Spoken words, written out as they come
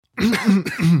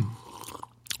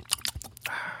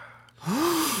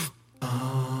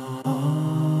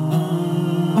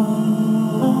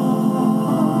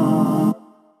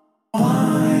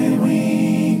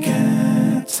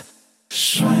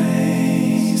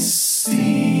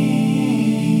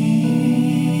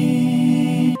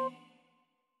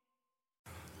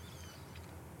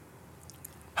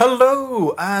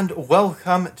Hello and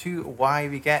welcome to Why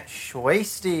We Get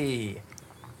Shwasty.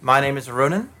 My name is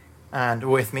Ronan, and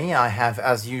with me I have,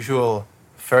 as usual,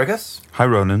 Fergus. Hi,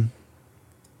 Ronan.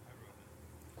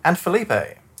 And Felipe.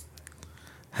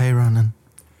 Hey, Ronan.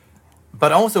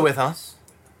 But also with us,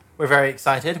 we're very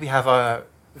excited. We have our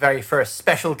very first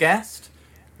special guest.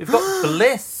 We've got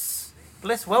Bliss.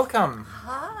 Bliss, welcome.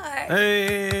 Hi.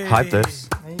 Hey. Hi, Bliss.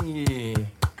 Hey.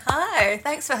 Hi.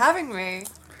 Thanks for having me.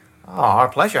 Oh, our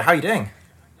pleasure. How are you doing?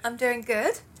 I'm doing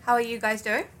good. How are you guys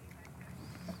doing?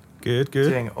 Good.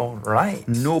 Doing all right.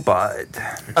 No bad.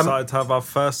 Excited to have our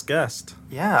first guest.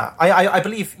 Yeah, I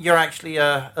believe you're actually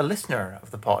a listener of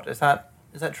the pod. Is that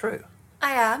true?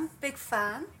 I am. Big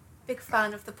fan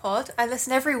of the pod. I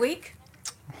listen every week.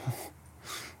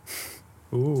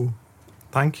 Ooh.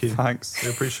 Thank you. Thanks. We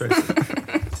appreciate it.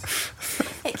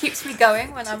 It keeps me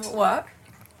going when I'm at work.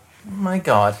 Oh my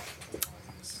God.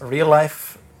 A real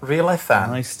life fan.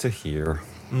 Nice to hear.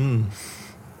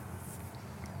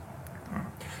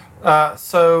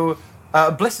 So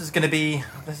Bliss is going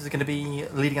to be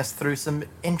leading us through some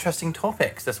interesting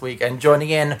topics this week and joining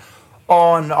in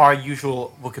on our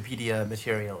usual Wikipedia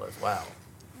material as well.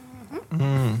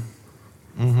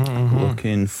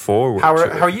 Looking forward How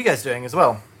to are you guys doing as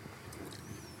well?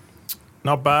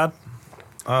 Not bad.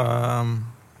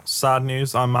 Sad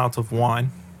news, I'm out of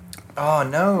wine. Oh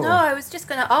no! No, I was just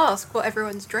going to ask what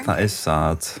everyone's drinking. That is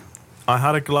sad. I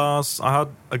had a glass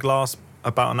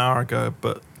about an hour ago,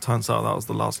 but turns out that was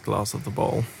the last glass of the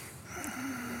bottle.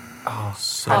 Oh,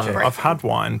 So tragic.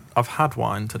 I've had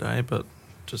wine today, but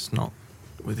just not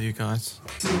with you guys.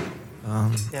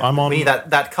 Yeah, I'm on. we need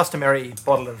that customary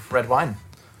bottle of red wine.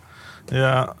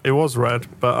 Yeah, it was red,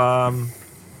 but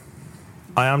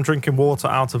I am drinking water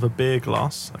out of a beer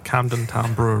glass, a Camden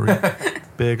Town Brewery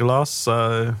beer glass.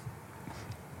 So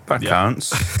That Yeah. counts.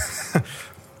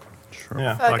 sure,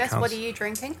 yeah, that Fergus, counts. what are you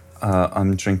drinking?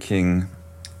 I'm drinking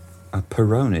a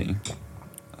Peroni.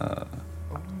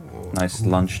 Nice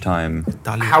lunchtime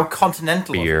How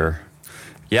continental! beer.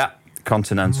 Yeah,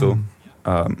 continental.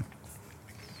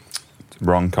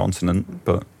 Wrong continent,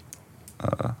 but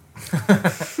I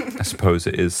suppose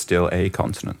it is still a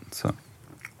continent. So,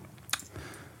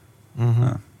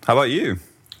 how about you?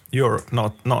 Europe,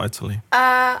 not Italy.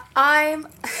 I'm...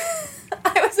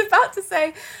 I was about to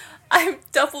say I'm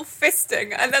double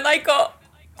fisting, and then I got...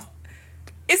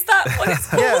 Is that what it's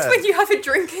called Yeah. when you have a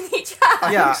drink in each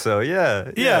hand? Yeah. So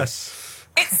yeah, Yes.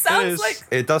 It sounds is. like...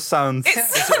 it does sound. It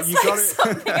sounds you like got it.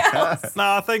 something else. No,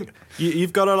 I think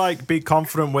you've got to like be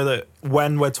confident with it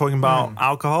when we're talking about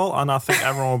alcohol, and I think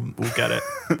everyone will get it.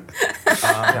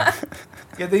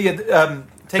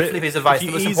 Take But Felipe's advice. if The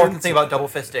you most ease important into- thing about double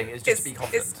fisting is just to be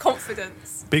confident. It's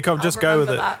confidence. Just I'll go with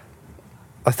remember it. that.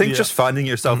 I think Yeah. just finding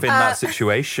yourself in that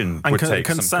situation And would take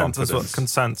some consent as well. confidence.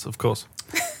 Consent, of course.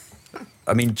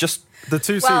 I mean, just The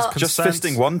two Well- C's. just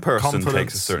Consent, fisting one person takes a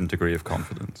confidence. certain degree of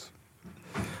confidence.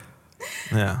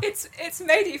 Yeah. It's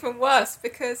made even worse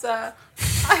because I'm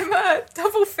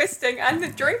double fisting, and the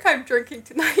drink I'm drinking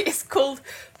tonight is called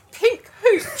Pink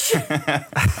Hooch.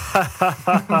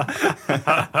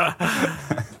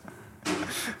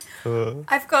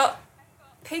 I've got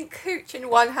Pink Hooch in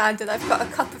one hand, and I've got a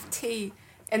cup of tea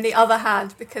in the other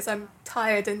hand because I'm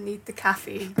tired and need the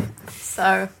caffeine.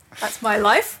 So that's my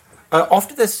life.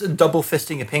 After this double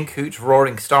fisting a pink hooch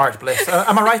roaring start, Bliss,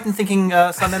 am I right in thinking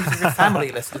some members of your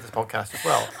family listen to this podcast as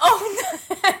well? Oh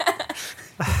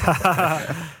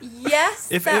no! Yes,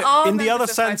 If there it- are in the members other of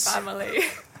sense- my family.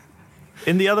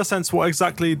 In the other sense, what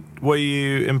exactly were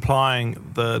you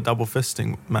implying the double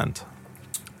fisting meant?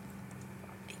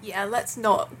 Yeah, let's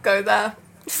not go there,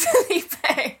 Felipe.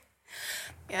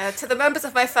 Yeah, to the members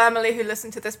of my family who listen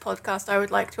to this podcast, I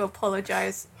would like to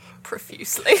apologise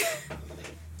profusely.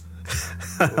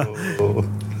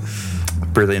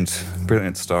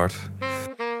 Brilliant start.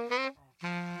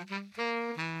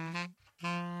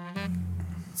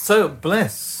 So,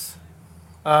 Bliss,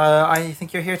 I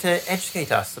think you're here to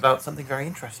educate us about something very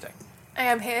interesting. I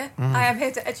am here. I am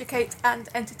here to educate and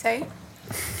entertain.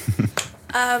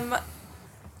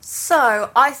 So,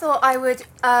 I thought I would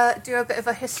do a bit of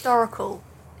a historical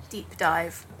deep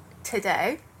dive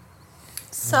today.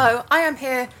 So, I am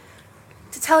here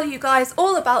to tell you guys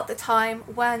all about the time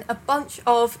when a bunch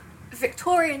of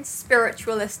Victorian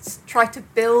spiritualists tried to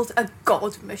build a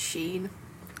god machine.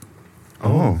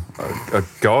 Oh, a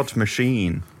god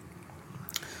machine.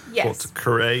 Yes. What, to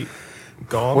create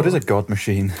God? What is a god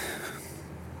machine?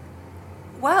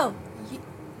 Well,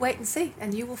 wait and see,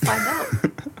 and you will find out.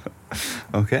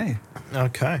 Okay.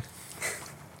 Okay.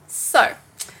 So,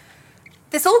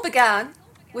 this all began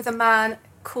with a man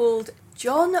called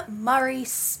John Murray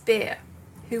Spear,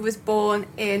 who was born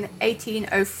in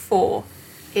 1804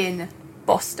 in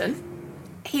Boston.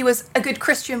 He was a good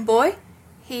Christian boy.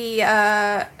 He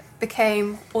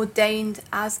became ordained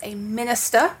as a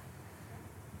minister.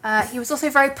 He was also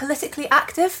very politically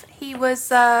active. He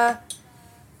was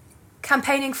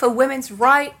campaigning for women's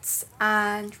rights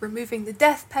and removing the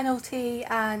death penalty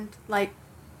and, like,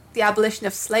 the abolition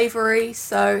of slavery.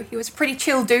 So he was a pretty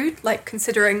chill dude, like,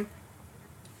 considering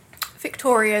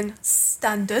Victorian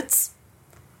standards.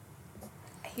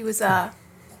 He was a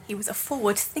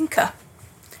forward thinker.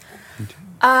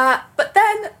 But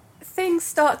then things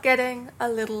start getting a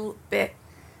little bit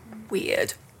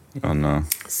weird. Oh no.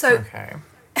 So Okay.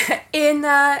 in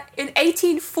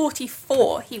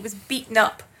 1844, he was beaten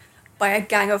up by a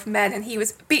gang of men, and he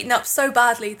was beaten up so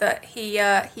badly that he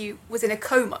was in a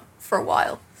coma for a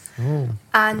while.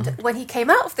 And when he came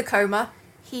out of the coma,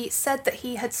 he said that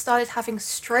he had started having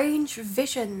strange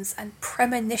visions and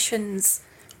premonitions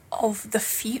of the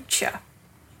future.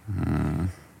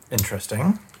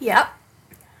 Interesting. Yep.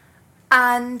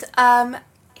 And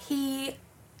he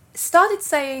started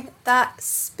saying that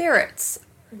spirits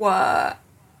were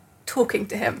talking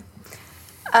to him.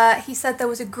 He said there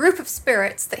was a group of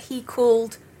spirits that he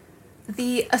called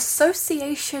the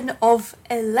Association of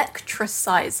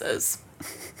Electricizers.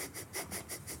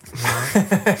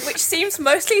 Which seems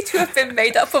mostly to have been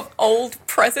made up of old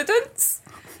presidents.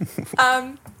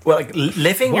 Well, like,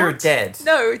 living or What? dead?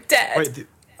 No, dead. Wait,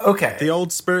 Okay. the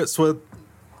old spirits were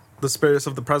the spirits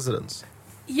of the presidents.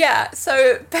 Yeah,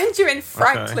 so Benjamin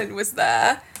Franklin was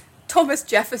there, Thomas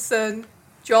Jefferson,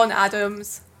 John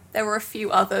Adams, there were a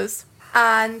few others.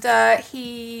 And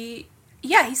he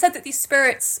said that these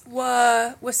spirits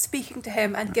were speaking to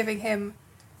him and giving him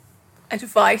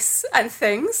advice and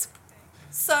things.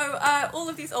 So all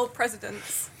of these old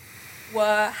presidents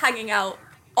were hanging out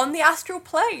on the astral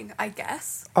plane, I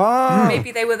guess. Ah.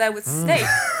 Maybe they were there with Snape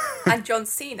and John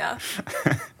Cena.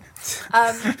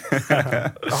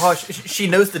 Oh, she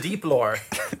knows the deep lore.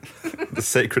 The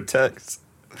sacred text.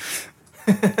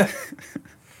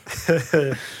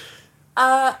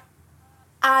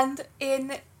 And in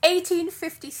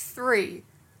 1853,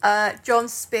 John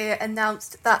Spear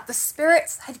announced that the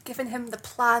spirits had given him the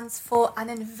plans for an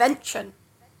invention.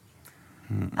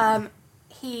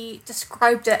 He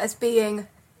described it as being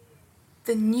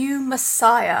the new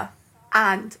Messiah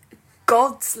and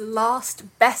God's last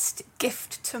best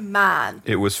gift to man.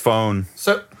 It was phone.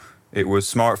 So, It was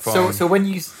smartphone. so when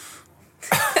you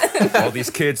All these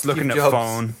kids looking Steve at Jobs.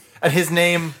 phone. and his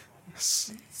name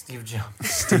Steve Jobs.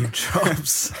 Steve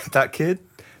Jobs. That kid.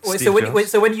 Wait, Steve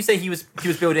Jobs. so when you say he was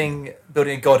building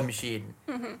a god machine,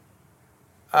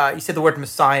 you said the word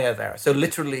Messiah there. So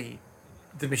literally,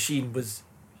 the machine was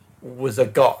a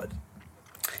god.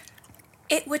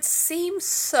 It would seem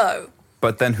so.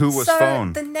 But then who was so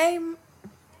phone? the name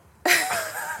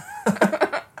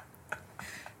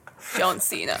John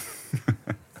Cena.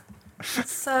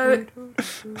 So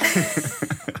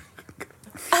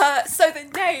so the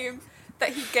name that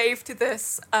he gave to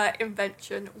this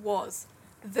invention was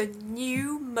the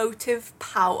new motive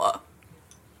power.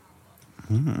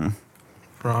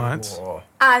 Right. Oh.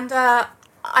 And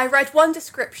I read one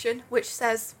description which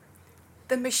says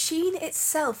the machine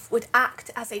itself would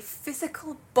act as a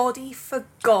physical body for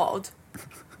God,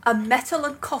 a metal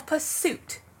and copper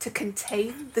suit to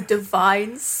contain the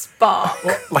divine spark.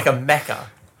 Well, like a mecha.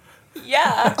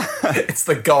 Yeah. It's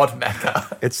the god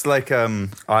mecha. It's like Iron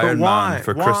why? Man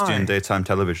for Why? Christian daytime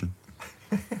television.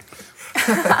 I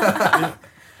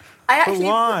But actually,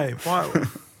 why? Why?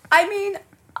 I mean,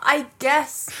 I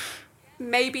guess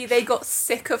maybe they got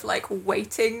sick of like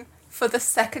waiting for the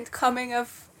second coming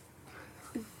of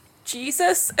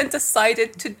Jesus and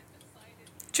decided to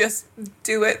just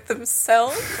do it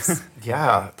themselves.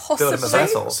 Yeah. Build him a Possibly.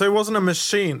 vessel. So it wasn't a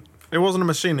machine. It wasn't a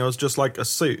machine. It was just like a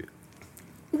suit.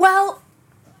 Well,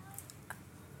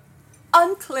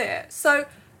 unclear. So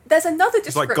there's another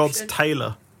It's like description. God's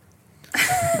tailor.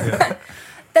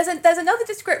 There's another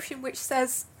description which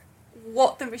says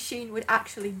what the machine would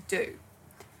actually do,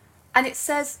 and it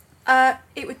says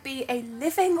it would be a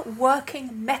living,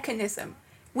 working mechanism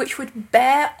which would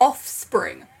bear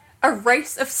offspring, a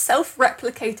race of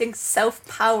self-replicating,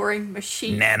 self-powering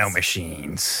machines.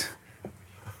 Nanomachines.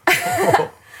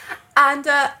 And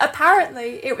apparently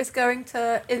it was going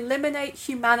to eliminate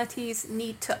humanity's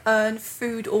need to earn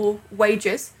food or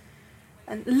wages.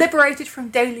 And liberated from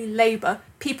daily labour,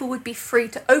 people would be free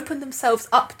to open themselves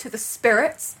up to the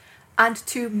spirits and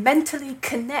to mentally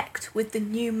connect with the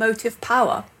new motive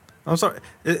power. I'm sorry,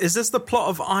 is this the plot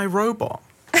of iRobot?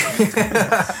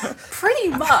 Pretty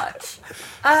much.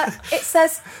 It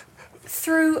says,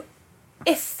 through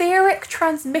etheric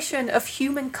transmission of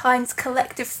humankind's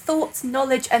collective thoughts,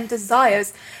 knowledge and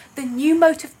desires, the new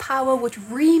motive power would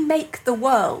remake the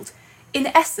world. In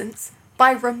essence,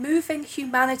 by removing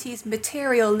humanity's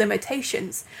material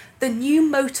limitations, the new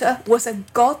motor was a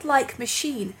godlike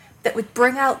machine that would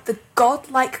bring out the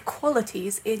godlike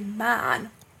qualities in man.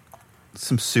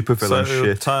 Some supervillain So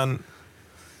shit.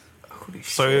 Holy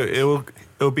So shit.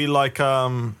 it'll be like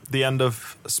the end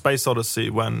of Space Odyssey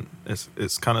when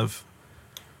it's kind of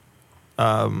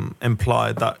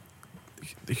implied that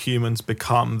the humans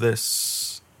become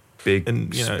this Big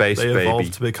space they evolve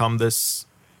baby. to become this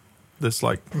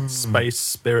like space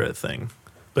spirit thing.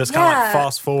 But it's kind of like Yeah.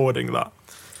 fast forwarding that.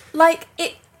 Like,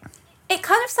 it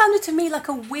kind of sounded to me like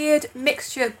a weird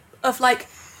mixture of, like,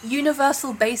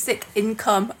 universal basic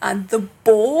income and the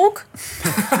Borg.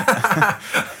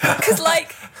 Because,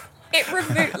 like, it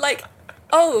removed, like,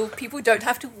 oh, people don't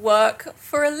have to work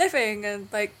for a living and,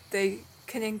 like, they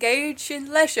can engage in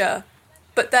leisure.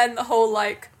 But then the whole,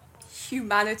 like,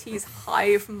 humanity's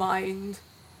hive mind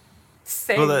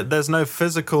thing. Well, there's no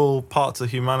physical part to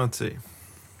humanity.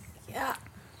 Yeah.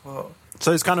 Well,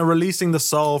 So it's kind of releasing the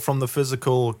soul from the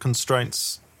physical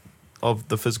constraints of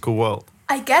the physical world.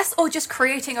 I guess, or just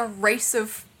creating a race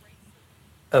of,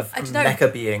 of I don't know.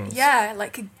 mecha beings. yeah,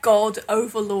 like god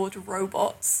overlord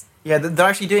robots. Yeah, they're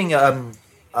actually doing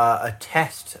a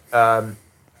test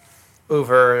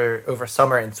over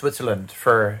summer in Switzerland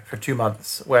for 2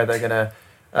 months, where they're gonna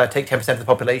take 10% of the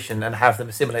population and have them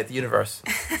assimilate the universe.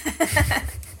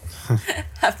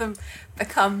 Have them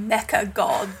become mecha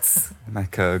gods.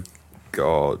 Mecha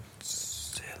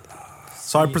gods.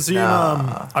 So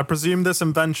I presume this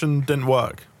invention didn't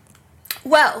work.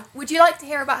 Well, would you like to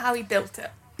hear about how he built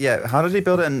it? Yeah, how did he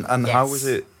build it, and how Yes. was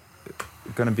it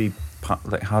going to be?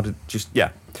 Like, how did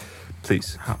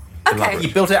please. Okay, He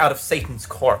built it out of Satan's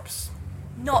corpse.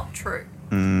 not true.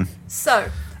 So,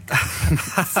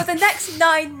 for the next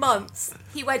 9 months,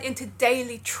 he went into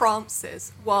daily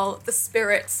trances while the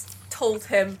spirits told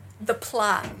him the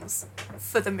plans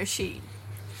for the machine.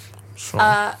 Sure.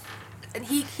 And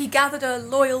he gathered a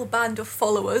loyal band of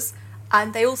followers,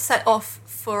 and they all set off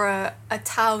for a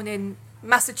town in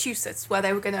Massachusetts where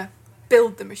they were going to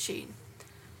build the machine.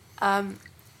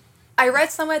 I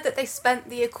read somewhere that they spent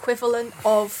the equivalent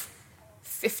of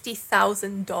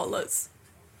 $50,000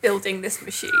 building this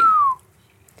machine.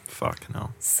 Fucking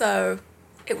hell. So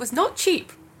it was not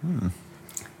cheap.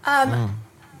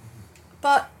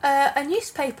 But a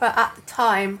newspaper at the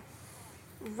time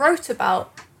wrote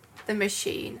about the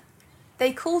machine.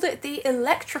 They called it the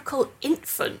electrical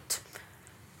infant.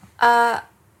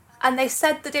 And they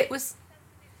said that it was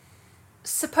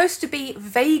supposed to be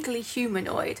vaguely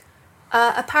humanoid.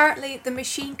 Apparently, the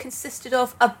machine consisted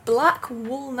of a black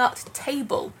walnut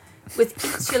table with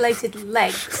insulated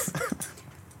legs,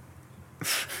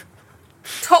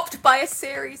 topped by a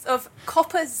series of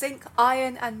copper, zinc,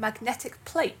 iron, and magnetic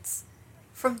plates.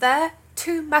 From there,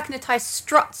 2 magnetized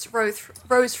struts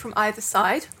rose from either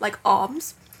side, like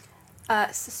arms,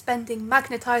 suspending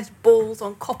magnetized balls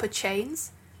on copper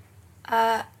chains.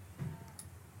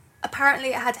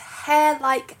 Apparently, it had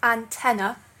hair-like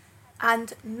antenna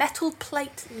and metal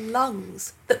plate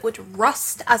lungs that would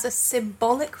rust as a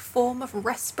symbolic form of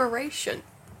respiration.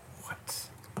 What?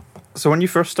 So when you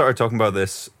first started talking about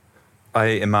this, I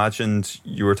imagined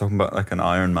you were talking about like an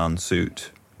Iron Man suit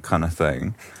kind of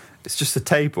thing. It's just a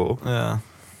table. Yeah.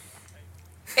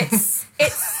 It's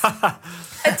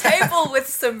a table with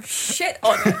some shit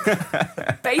on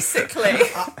it, basically.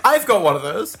 I've got one of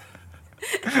those.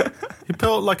 He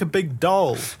built like a big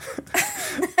doll.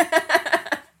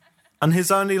 And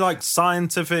his only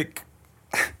scientific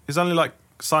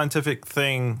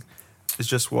thing is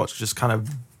just kind of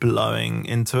blowing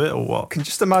into it, or what? Can you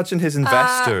just imagine his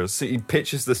investors? So he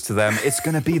pitches this to them. It's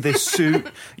going to be this suit.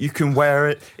 You can wear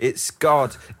it. It's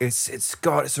God. It's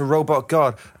God. It's a robot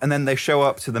God. And then they show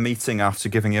up to the meeting after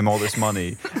giving him all this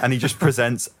money, and he just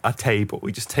presents a table.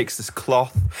 He just takes this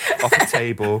cloth off a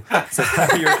table, says,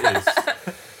 "Here it is."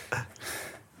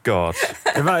 God.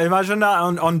 Imagine that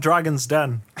on Dragon's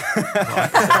Den.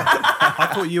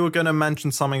 I thought you were going to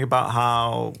mention something about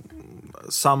how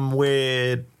some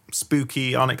weird,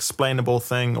 spooky, unexplainable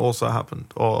thing also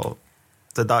happened, or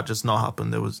did that just not happen?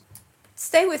 There was.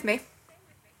 Stay with me.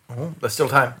 Oh, there's still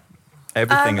time.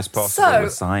 Everything is possible so-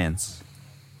 with science.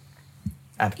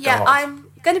 And Yeah, God. I'm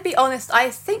going to be honest. I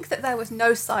think that there was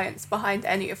no science behind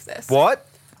any of this. What?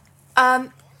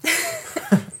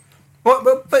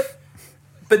 What,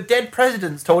 but dead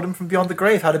presidents told him from beyond the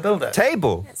grave how to build it.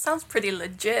 Table. It sounds pretty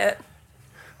legit.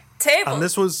 Table. And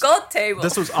this was God table.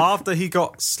 This was after he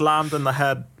got slammed in the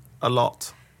head a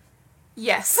lot.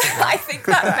 Yes, I think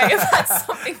that may have had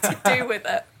something to do with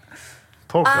it.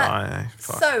 Poor guy.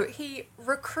 Fuck. So he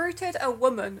recruited a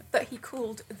woman that he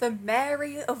called the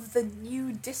Mary of the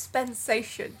New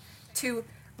Dispensation to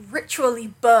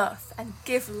ritually birth and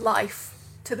give life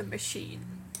to the machine.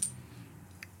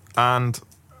 And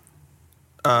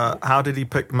how did he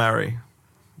pick Mary?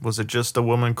 Was it just a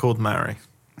woman called Mary?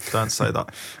 Don't say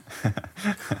that.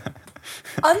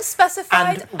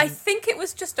 Unspecified. And- I think it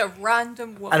was just a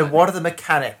random woman. And what are the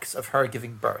mechanics of her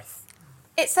giving birth?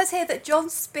 It says here that John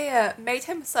Spear made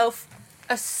himself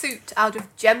a suit out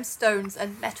of gemstones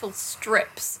and metal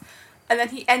strips. And then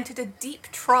he entered a deep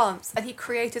trance and he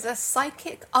created a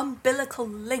psychic umbilical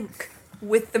link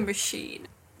with the machine.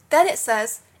 Then it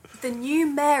says, the new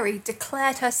Mary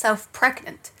declared herself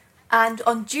pregnant. And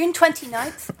on June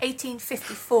 29th,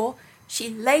 1854, she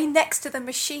lay next to the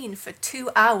machine for 2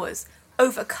 hours,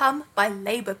 overcome by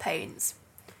labour pains.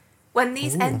 When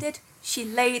these ended, she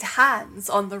laid hands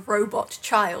on the robot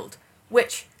child,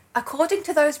 which, according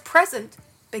to those present,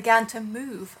 began to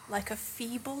move like a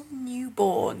feeble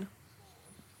newborn.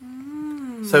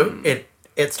 So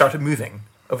it started moving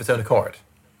of its own accord.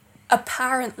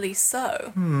 Apparently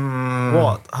so.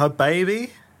 What? Her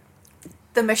baby?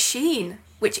 The machine,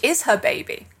 which is her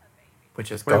baby. Which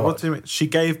is Wait, God. what do you mean? She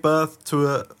gave birth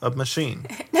to a machine.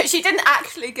 No, she didn't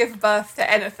actually give birth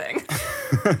to anything,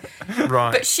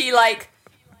 Right. but she,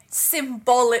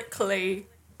 symbolically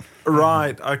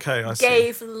Right, okay, I see.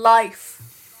 gave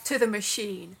life to the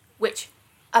machine, which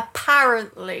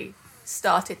apparently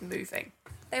started moving.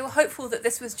 They were hopeful that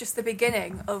this was just the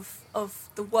beginning of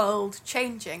the world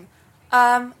changing,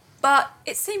 but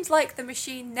it seems like the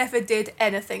machine never did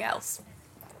anything else.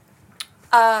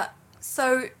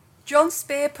 So John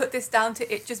Spear put this down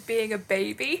to it just being a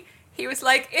baby. He was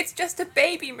like, it's just a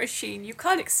baby machine. You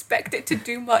can't expect it to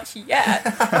do much yet.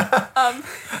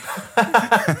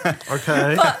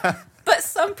 Okay. But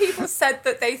some people said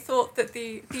that they thought that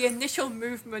the initial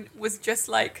movement was just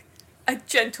like a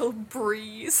gentle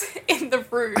breeze in the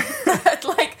room that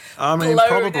I mean, blown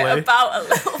probably. it about a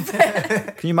little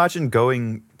bit. Can you imagine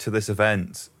going to this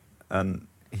event and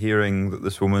hearing that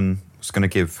this woman was going to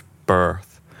give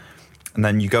birth? And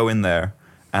then you go in there,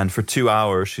 and for 2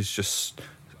 hours, she's just,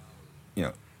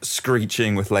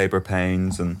 screeching with labor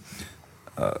pains. And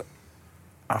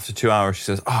after 2 hours, she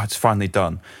says, "Oh, it's finally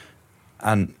done."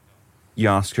 And you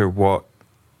ask her,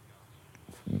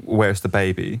 where's the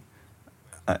baby?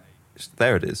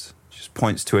 There it is. She just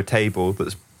points to a table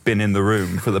that's been in the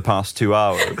room for the past 2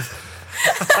 hours.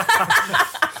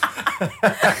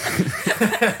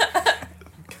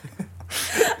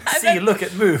 See, look,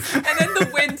 it moved. And then the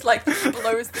wind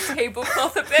blows the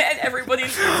tablecloth a bit and everybody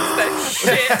loses their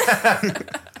shit.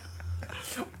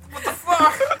 What the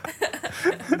fuck?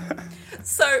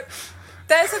 So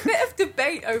there's a bit of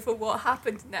debate over what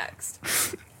happened next.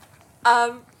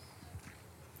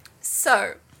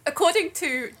 So, according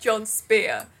to John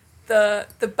Spear,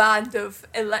 the band of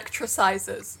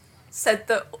electricizers said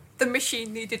that the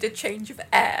machine needed a change of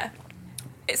air.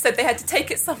 It said they had to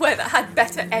take it somewhere that had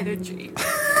better energy.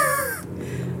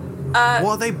 What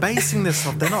are they basing this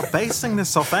off? They're not basing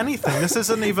this off anything. This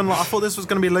isn't even I thought this was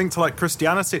going to be linked to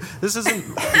Christianity. This isn't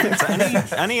linked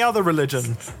to any other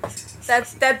religion.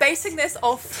 They're basing this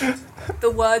off the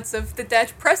words of the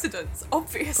dead presidents,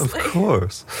 obviously. Of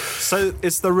course. So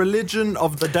it's the religion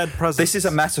of the dead president. This is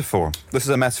a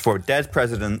metaphor. Dead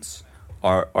presidents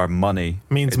are money.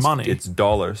 Means It's- money. It's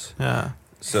dollars. Yeah.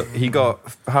 So he got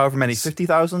however many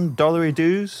 $50,000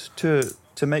 dues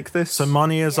to make this. So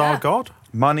money is Yeah. our god?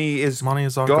 Money is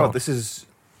our God. This is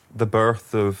the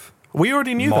birth of We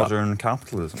already knew modern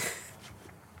capitalism.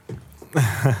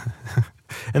 that.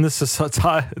 In the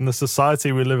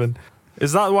society we live in.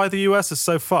 Is that why the US is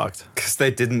so fucked? Because they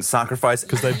didn't sacrifice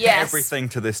Yes. everything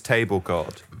to this table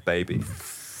god, baby.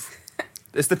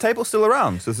 Is the table still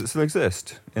around? Does it still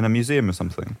exist? In a museum or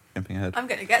something? Jumping ahead. I'm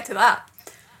going to get to that.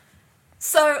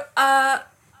 So,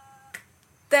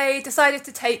 they decided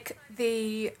to take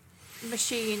the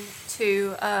machine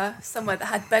to somewhere that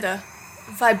had better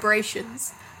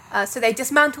vibrations. So they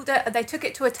dismantled it and they took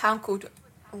it to a town called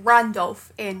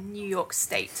Randolph in New York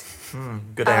State.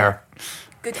 Good air.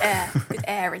 Good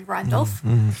air in Randolph.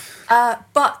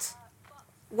 But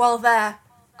while there,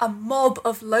 a mob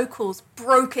of locals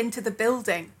broke into the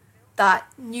building that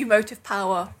New Motive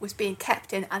Power was being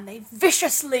kept in, and they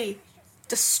viciously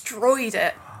destroyed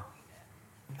it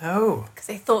No. because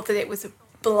they thought that it was a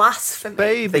blasphemy.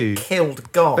 They Baby.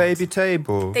 killed God. Baby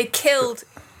table. They killed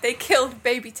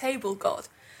Baby Table God.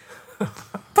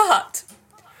 But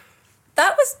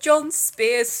that was John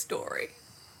Spear's story.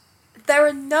 There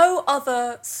are no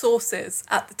other sources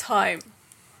at the time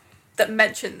that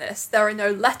mention this. There are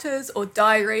no letters or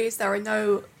diaries. There are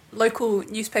no local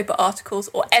newspaper articles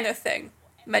or anything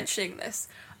mentioning this.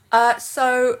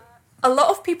 So a lot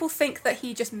of people think that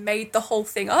he just made the whole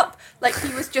thing up. Like,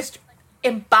 he was just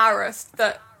embarrassed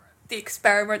that the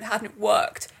experiment hadn't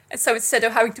worked. And so instead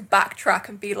of having to backtrack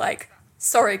and be like,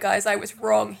 sorry guys, I was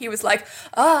wrong, he was like,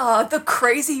 the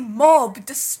crazy mob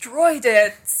destroyed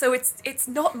it, so it's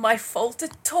not my fault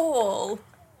at all.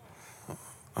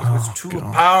 It was too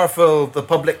powerful. The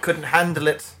public couldn't handle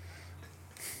it.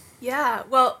 Yeah,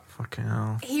 well, Fucking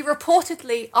hell. he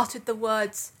reportedly uttered the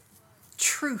words,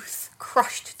 "Truth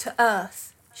crushed to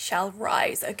earth shall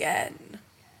rise again."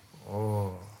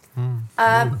 Oh.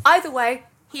 Either way,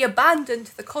 he abandoned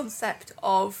the concept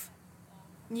of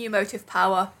New Motive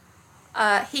Power.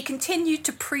 He continued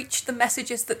to preach the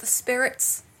messages that the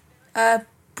spirits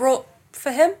brought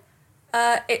for him.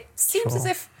 It seems as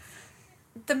if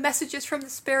the messages from the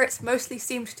spirits mostly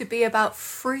seemed to be about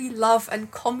free love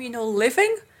and communal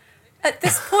living at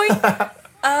this point.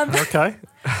 Okay.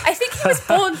 I think he was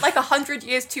born like 100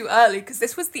 years too early because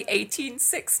this was the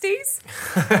 1860s.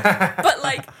 But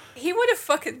like, he would have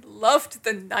fucking loved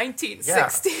the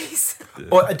 1960s.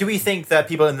 Or do we think that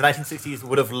people in the 1960s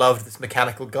would have loved this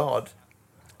mechanical god?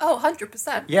 Oh,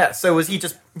 100%. Yeah, so was he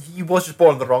was just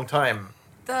born at the wrong time?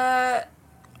 The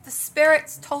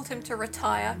spirits told him to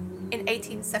retire in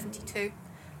 1872.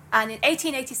 And in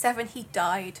 1887 he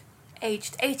died,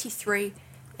 aged 83,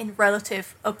 in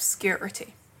relative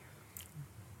obscurity.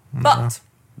 But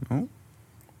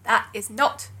that is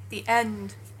not the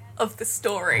end of the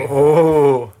story.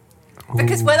 Oh.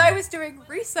 Because when I was doing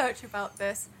research about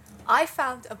this, I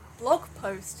found a blog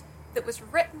post that was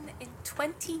written in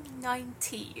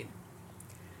 2019.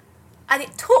 And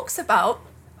it talks about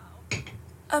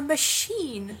a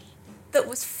machine that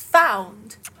was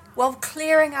found while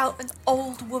clearing out an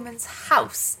old woman's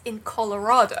house in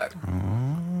Colorado.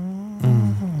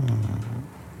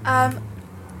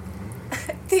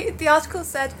 The article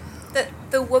said that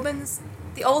the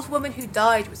old woman who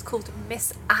died was called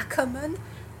Miss Ackerman,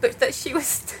 but that she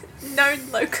was known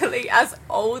locally as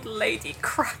Old Lady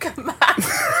Crackerman.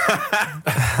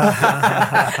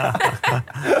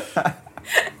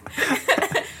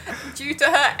 Due to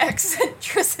her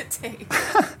eccentricity.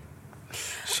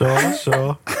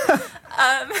 Sure.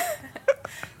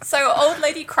 So Old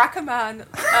Lady Crackerman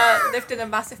lived in a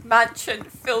massive mansion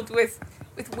filled with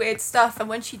weird stuff, and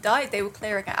when she died they were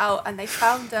clearing it out and they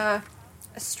found a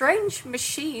strange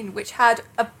machine which had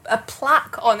a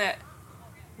plaque on it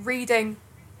reading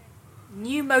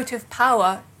New Motive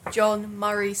Power, John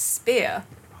Murray Spear.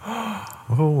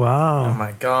 Oh, wow. Oh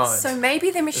my god. So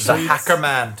maybe the the machine... hacker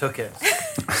man took it.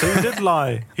 So he did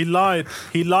lie. He lied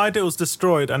it was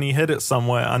destroyed and he hid it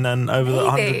somewhere, and then over the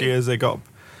 100 Maybe. years it got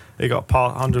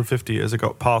 150 years it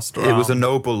got passed around. It was a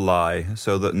noble lie,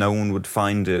 so that no one would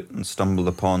find it and stumble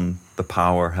upon the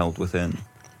power held within.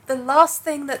 The last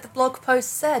thing that the blog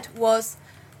post said was,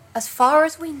 as far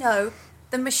as we know,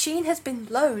 the machine has been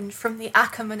loaned from the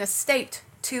Ackerman estate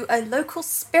to a local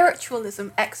spiritualism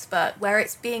expert where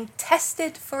it's being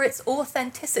tested for its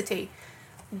authenticity.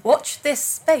 Watch this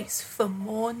space for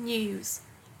more news.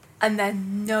 And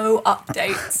then no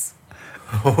updates.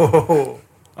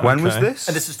 When was Okay. this?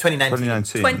 And this was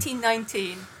 2019.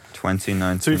 2019.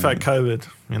 2019. To be fair, COVID,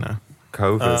 you know.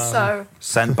 COVID. So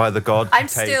Sent by the god I'm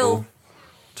table still...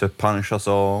 to punish us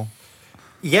all.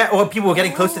 Yeah, well, people were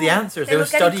getting close to the answers. They were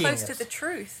getting studying close it. to the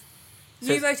truth. So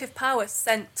New it's- Motive Power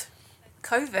sent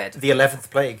COVID. The 11th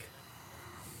plague.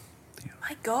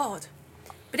 My God.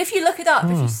 But if you look it up,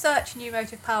 if you search New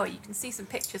Motive Power, you can see some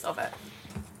pictures of it.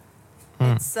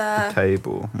 It's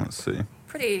Table. Let's see.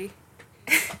 pretty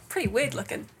weird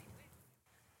looking.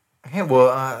 Okay,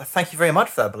 well, thank you very much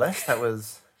for that, Bliss. That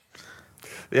was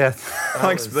Yeah,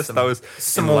 thanks, was Bliss. some- That was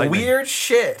some enlightening. weird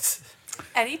shit.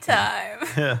 Anytime.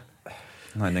 Yeah.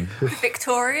 Enlightening.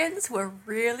 Victorians were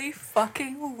really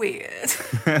fucking weird.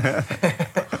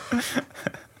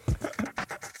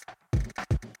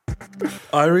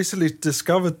 I recently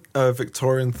discovered a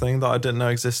Victorian thing that I didn't know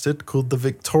existed called the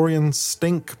Victorian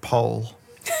stink pole.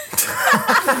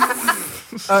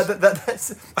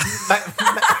 That's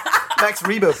Max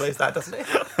Rebo plays that, doesn't he?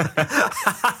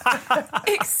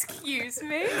 Excuse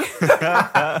me?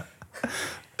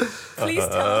 Please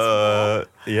tell us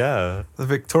Yeah. The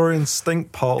Victorian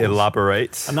stink poles.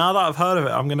 Elaborate. And now that I've heard of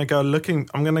it, I'm gonna go looking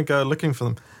for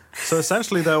them. So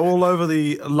essentially, they're all over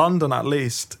the London, at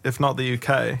least, if not the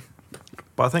UK.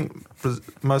 But I think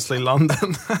mostly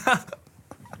London.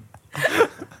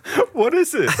 What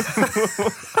is it?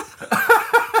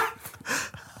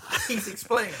 Please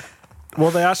explain.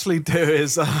 What they actually do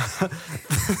is,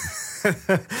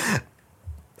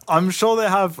 I'm sure they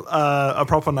have a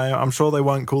proper name. I'm sure they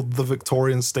weren't called the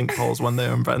Victorian stink poles when they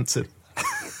were invented.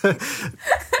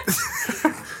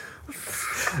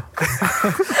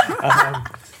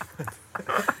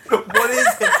 What is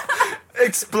it?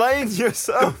 Explain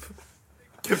yourself.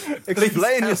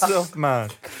 Explain yourself, man.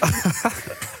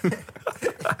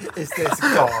 Is this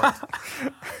God?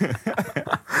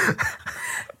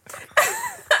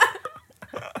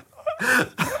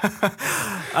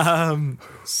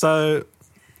 So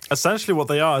essentially what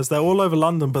they are is they're all over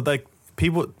London, but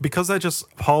because they're just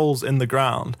holes in the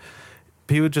ground,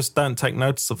 people just don't take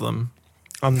notice of them.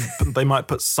 And they might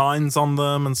put signs on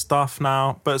them and stuff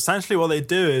now. But essentially what they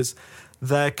do is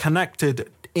they're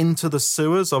connected into the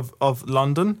sewers of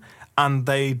London, and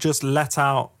they just let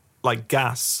out like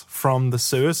gas from the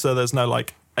sewers. So there's no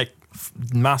like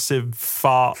massive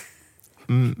fart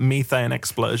methane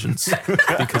explosions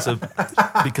because of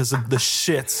the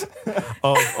shit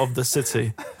of the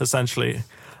city, essentially.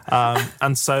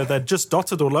 And so they're just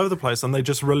dotted all over the place, and they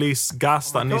just release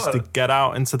gas that needs to get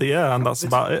out into the air, and that's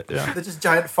about it. Yeah, They're just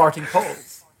giant farting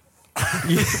poles.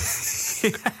 Yeah.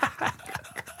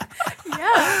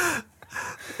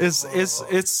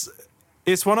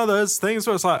 It's one of those things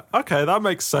where it's like, okay, that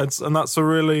makes sense, and that's a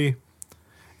really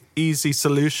easy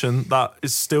solution that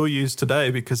is still used today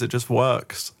because it just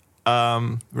works.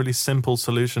 Really simple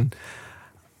solution.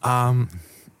 And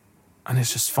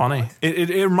it's just funny. It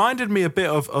reminded me a bit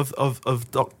of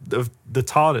the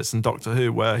TARDIS in Doctor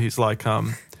Who, where he's like,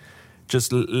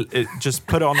 just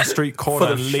put it on a street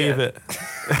corner and leave it.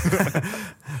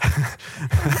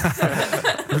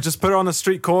 Just put it on a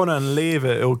street corner and leave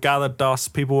it. It'll gather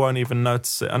dust. People won't even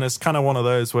notice it. And it's kind of one of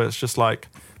those where it's just like,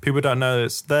 people don't know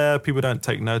it's there. People don't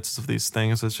take notice of these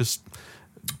things. It's just,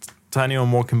 to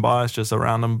anyone walking by, it's just a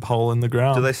random hole in the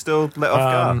ground. Do they still let off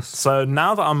gas? So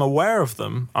now that I'm aware of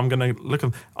them, I'm going to look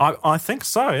at them. I think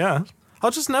so, yeah.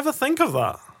 I'll just never think of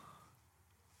that.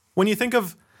 When you think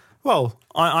of, well,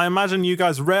 I imagine you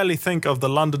guys rarely think of the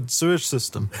London sewage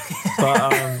system.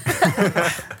 But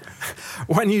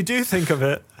when you do think of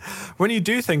it,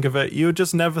 you would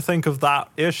just never think of that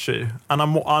issue. And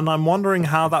I'm wondering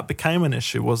how that became an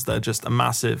issue. Was there just a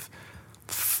massive,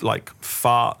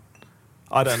 fart?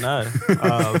 I don't know.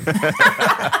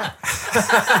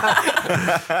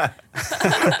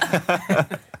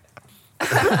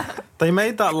 They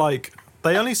made that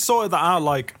they only sorted that out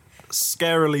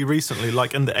scarily recently,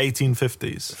 in the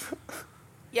 1850s.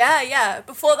 Yeah.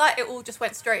 Before that, it all just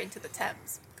went straight into the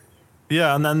Thames.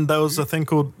 Yeah, and then there was a thing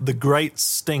called the Great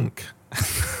Stink,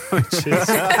 which is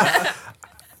a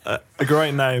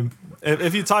great name.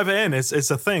 If you type it in, it's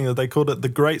a thing that they called it the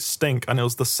Great Stink, and it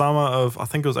was the summer of, I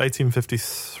think it was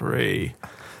 1853.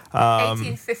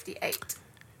 1858.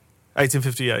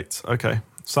 1858, okay.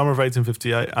 Summer of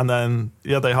 1858. And then,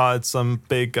 they hired some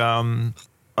big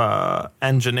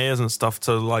engineers and stuff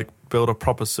to, build a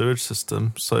proper sewage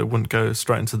system so it wouldn't go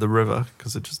straight into the river,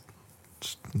 because it just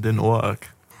didn't work.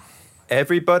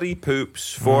 Everybody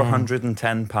poops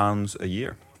 410 pounds a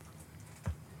year.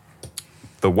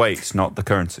 The weight, not the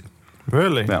currency.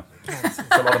 Really? Yeah. It's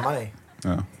a lot of money.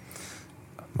 Yeah.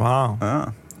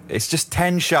 Wow. It's just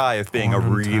 10 shy of being a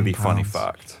really funny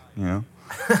fact. You know?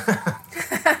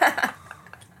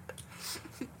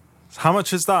 How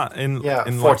much is that in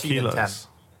 14 kilos? and 10.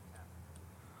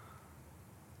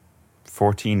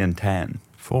 14 and 10.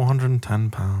 410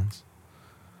 pounds.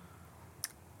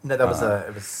 No, that was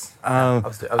it was. Oh, I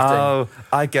was doing.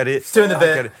 I get it. Doing the I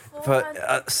bit. get it.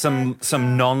 But some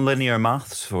non-linear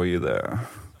maths for you there.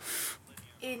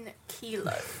 In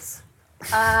kilos.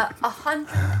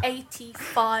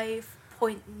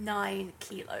 185.9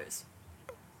 kilos.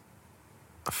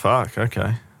 Fuck,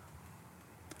 okay.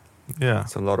 Yeah.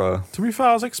 That's a lot of To be fair,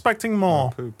 I was expecting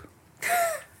more. poop.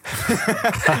 From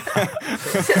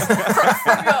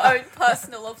your own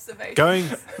personal observation.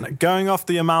 Going off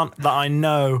the amount that I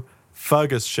know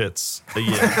Fergus shits a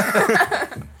year.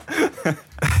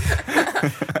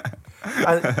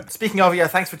 Speaking of,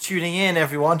 thanks for tuning in,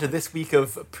 everyone, to this week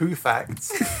of Poo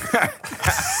Facts.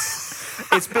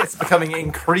 It's becoming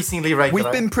increasingly regular.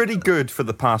 We've been pretty good for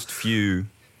the past few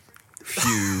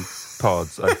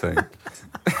pods, I think.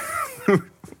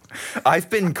 I've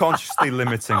been consciously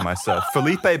limiting myself.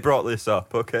 Felipe brought this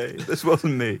up, okay? This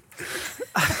wasn't me.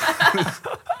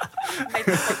 Make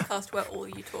a podcast where all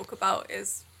you talk about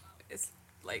is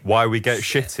like Why we get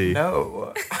shitty.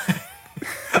 No.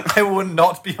 I will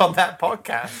not be on that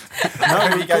podcast.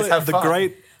 No, you guys have the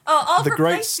fun. I'll the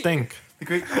great replace you. stink. The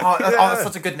Greek. Oh, that's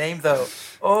such a good name, though.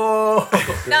 Oh.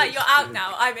 No, you're out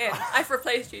now. I'm in. I've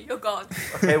replaced you. You're gone.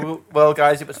 Okay, well,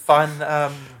 guys, it was fun.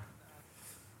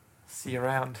 See you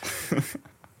around.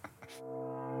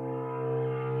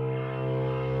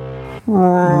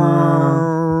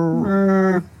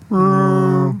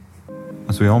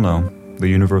 As we all know, the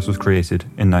universe was created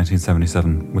in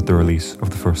 1977 with the release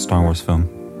of the first Star Wars film.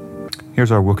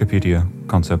 Here's our Wikipedia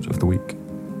concept of the week.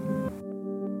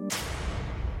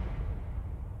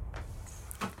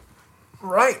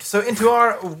 Right, so into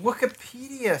our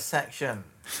Wikipedia section.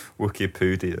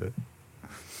 Wikipedia.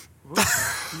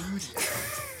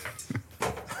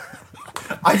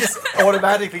 I just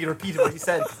automatically repeated what you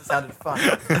said because it sounded fun.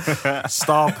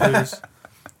 Star poos.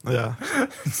 Yeah.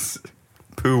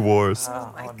 Poo Wars.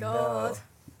 Oh my god.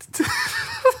 No.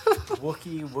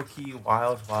 Wookie,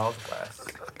 Wild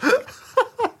West.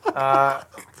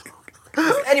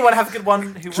 Does anyone have a good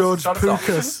one who George wants to start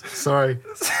us Pukas. Sorry.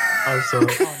 I'm sorry.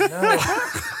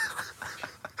 off?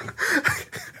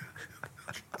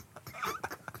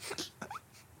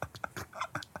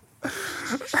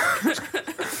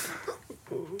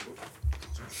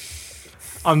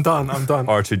 Oh, no. I'm done.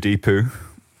 R2D poo.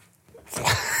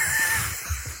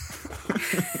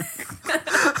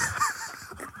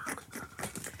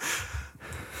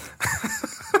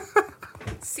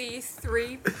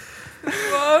 C3.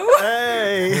 Whoa.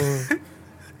 Hey.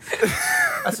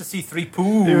 That's a C3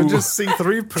 poo. You would just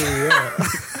C3 poo, yeah.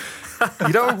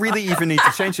 You don't really even need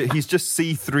to change it. He's just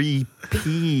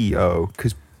C3PO,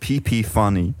 because PP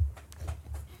funny.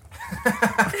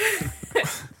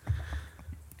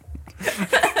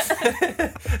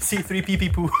 C3 pee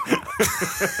poo.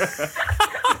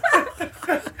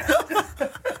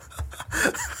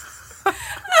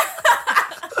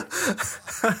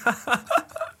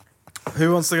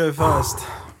 Who wants to go first?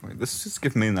 Wait, this just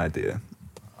gives me an idea.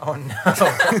 Oh no.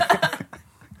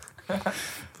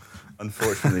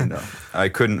 Unfortunately, no. I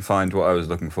couldn't find what I was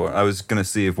looking for. I was going to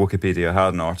see if Wikipedia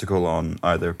had an article on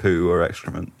either poo or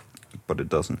excrement, but it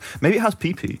doesn't. Maybe it has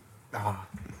pee-pee. Ah.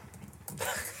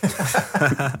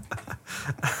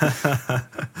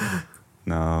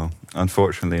 No,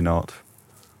 unfortunately not.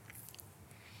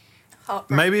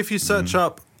 Heartbreak. Maybe if you search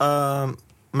up,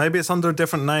 maybe it's under a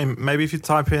different name. Maybe if you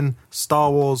type in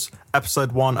Star Wars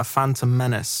Episode 1, A Phantom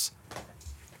Menace.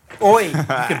 Oi, you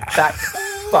can back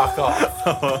fuck off.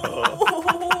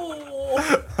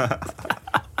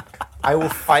 I will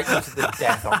fight you to the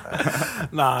death on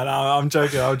that. No, I'm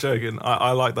joking.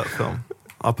 I like that film.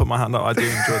 I'll put my hand up. I do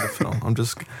enjoy the film. I'm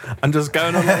just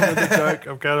going along with the joke.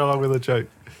 I'm going along with the joke.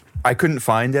 I couldn't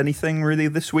find anything really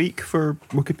this week for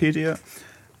Wikipedia.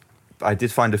 I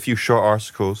did find a few short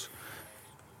articles,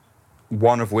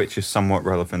 one of which is somewhat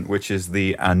relevant, which is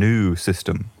the Anu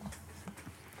system.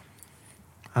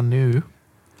 Anu?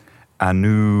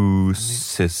 Anu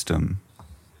system.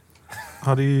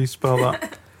 How do you spell that?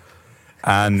 It's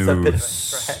a bit of a Anus.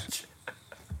 stretch.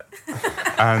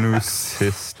 Anus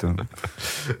system.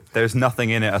 There's nothing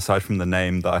in it aside from the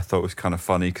name that I thought was kind of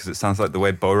funny because it sounds like the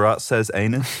way Borat says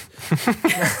anus.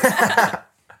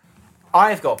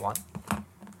 I've got one.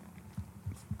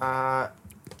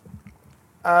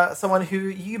 Someone who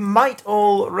you might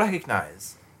all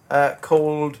recognize,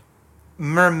 called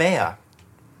Mermea.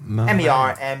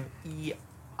 Mermeia.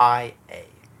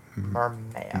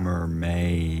 Mermea.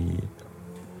 Mermaid.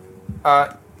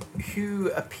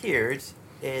 Who appeared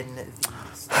in the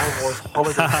Star Wars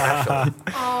Holiday Special.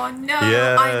 Oh no,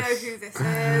 Yes. I know who this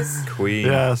is. Queen.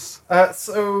 Yes.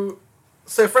 So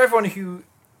for everyone who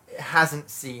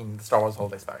hasn't seen the Star Wars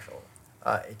Holiday Special,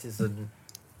 it is an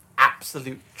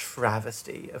absolute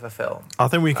travesty of a film. I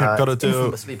think we got to It's do.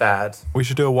 infamously bad. We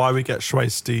should do a Why We Get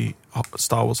Schwasty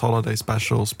Star Wars Holiday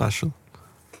Special.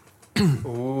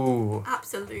 Ooh,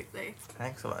 Absolutely.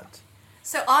 excellent.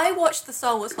 So I watched the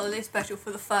Star Wars Holiday Special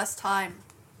for the first time,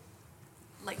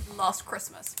 like last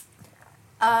Christmas.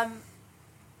 But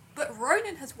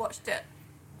Ronan has watched it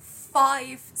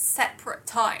 5 separate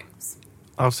times.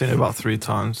 I've seen it about 3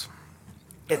 times.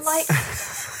 It's Like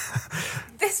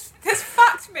this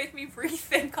fact made me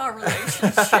rethink our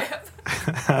relationship.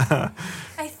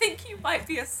 I think you might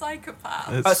be a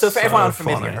psychopath. It's so for everyone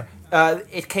funny. unfamiliar,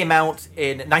 it came out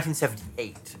in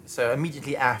 1978, so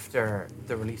immediately after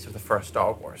the release of the first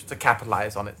Star Wars, to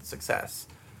capitalize on its success.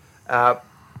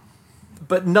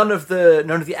 But none of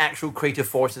the actual creative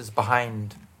forces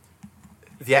behind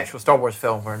the actual Star Wars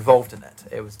film were involved in it.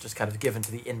 It was just kind of given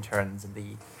to the interns and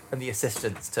the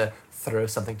assistants to throw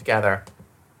something together.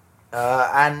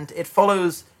 And it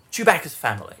follows Chewbacca's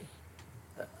family.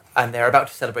 And they're about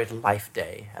to celebrate a Life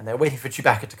Day, and they're waiting for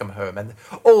Chewbacca to come home, and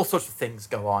all sorts of things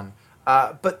go on.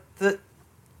 But the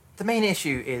main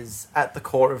issue is at the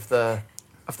core of the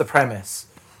premise,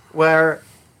 where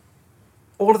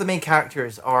all of the main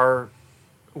characters are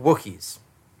Wookiees.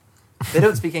 They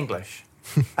don't speak English,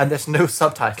 and there's no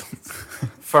subtitles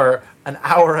for an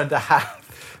hour and a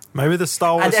half. Maybe the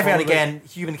Star Wars. And every now and again,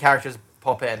 human characters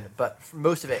pop in, but for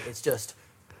most of it, it's just.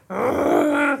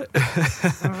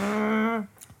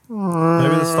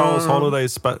 Maybe the Star Wars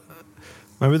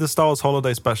Maybe the Star Wars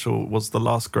Holiday Special was the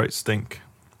last great stink.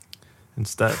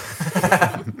 Instead,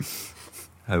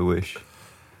 I wish.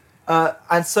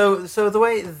 And so the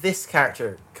way this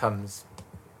character comes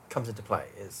into play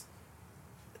is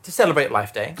to celebrate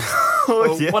Life Day.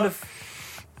 Yeah.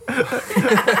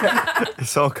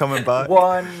 It's all coming back.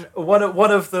 One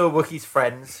of the Wookiees'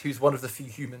 friends, who's one of the few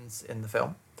humans in the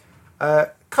film,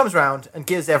 comes around and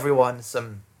gives everyone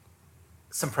some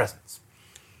presents.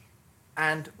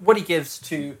 And what he gives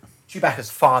to Chewbacca's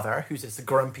father, who's this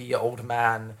grumpy old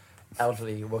man,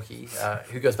 elderly Wookiee,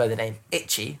 who goes by the name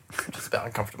Itchy, which is a bit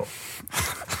uncomfortable.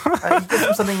 He gives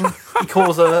him something he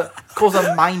calls a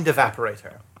mind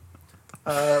evaporator,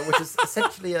 which is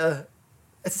essentially a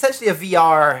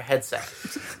VR headset.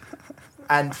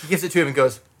 And he gives it to him and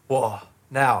goes, "Whoa,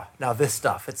 now this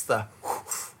stuff, it's the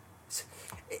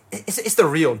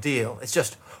real deal. It's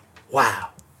just wow,"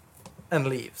 and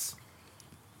leaves.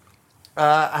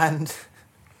 And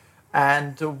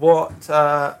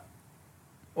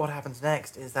what happens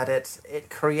next is that it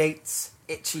creates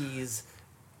Itchy's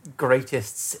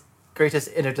greatest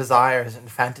inner desires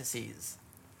and fantasies.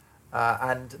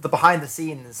 And the behind the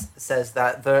scenes says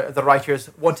that the writers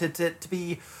wanted it to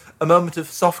be a moment of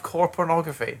softcore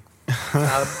pornography, for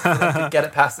them to get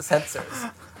it past the censors.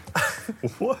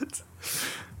 What?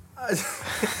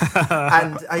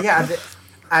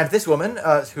 And this woman,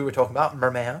 who we're talking about,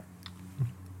 Mermea,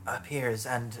 appears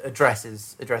and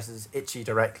addresses Itchy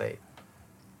directly,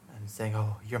 and saying,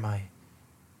 "Oh, you're my.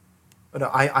 Oh no,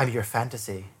 I'm your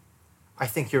fantasy. I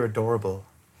think you're adorable.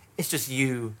 It's just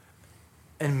you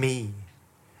and me."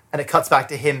 And it cuts back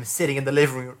to him sitting in the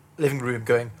living room,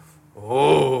 going,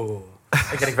 "Oh,"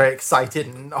 and getting very excited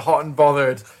and hot and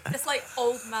bothered. This like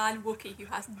old man Wookiee who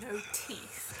has no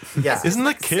teeth. Yeah. Isn't the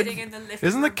Like sitting in the living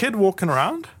Isn't the room. kid walking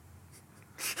around?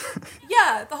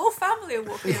 Yeah, the whole family are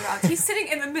walking around. He's sitting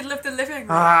in the middle of the living room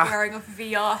wearing a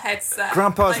VR headset.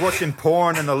 Grandpa's Like, watching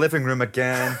porn in the living room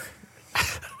again.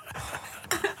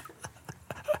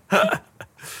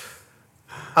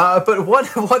 But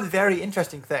one very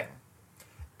interesting thing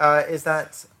is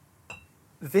that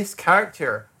this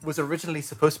character was originally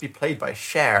supposed to be played by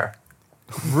Cher.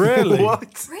 Really?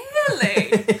 What?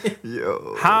 Really?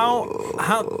 Yo. How?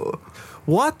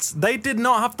 What? They did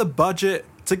not have the budget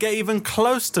to get even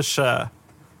close to Cher.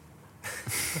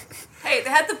 Hey, they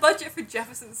had the budget for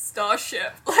Jefferson's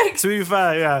Starship. Like, To be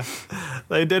fair, yeah,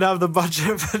 they did have the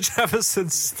budget for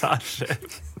Jefferson's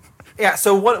Starship. Yeah,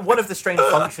 so one of the strange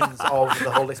functions of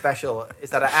the Holiday Special is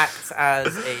that it acts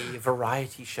as a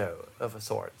variety show of a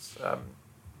sort.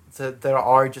 So there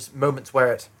are just moments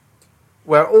where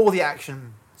all the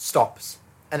action stops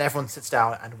and everyone sits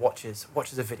down and watches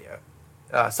a video,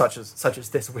 such as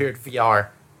this weird VR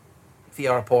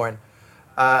porn,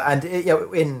 and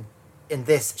in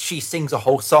this she sings a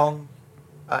whole song.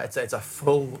 It's a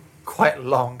full, quite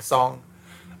long song.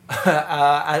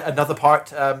 Another part,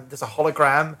 there's a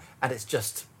hologram, and it's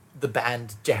just the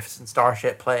band Jefferson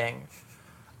Starship playing.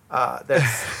 There's,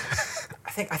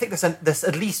 I think there's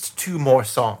at least 2 more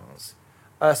songs.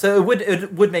 So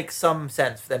it would make some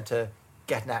sense for them to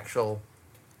get an actual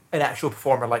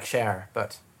performer like Cher,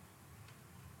 but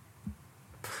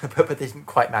they didn't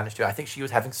quite manage to. I think she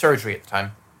was having surgery at the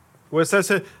time. Well, it says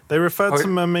here, they referred to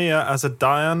Mamiya as a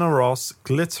Diana Ross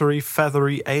glittery,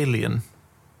 feathery alien.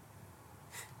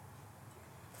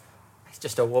 It's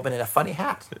just a woman in a funny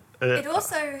hat. it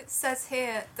also says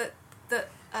here that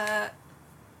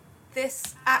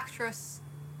this actress,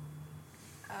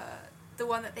 the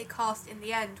one that they cast in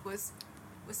the end, was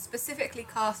specifically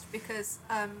cast because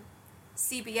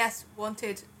CBS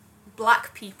wanted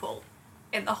black people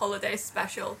in the Holiday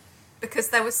Special because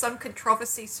there was some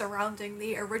controversy surrounding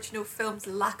the original film's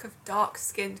lack of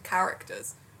dark-skinned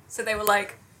characters. So they were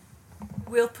like,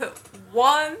 we'll put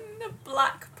one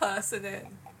black person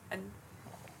in and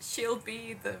she'll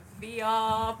be the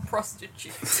VR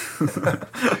prostitute.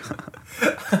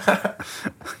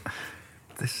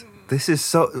 This is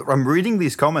so. I'm reading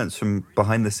these comments from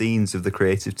behind the scenes of the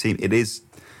creative team. It is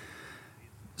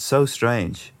so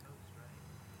strange.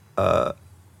 Where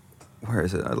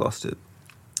is it? I lost it.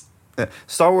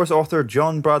 Star Wars author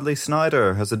John Bradley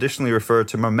Snyder has additionally referred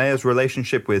to Marmea's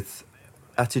relationship with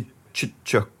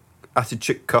Atichuk.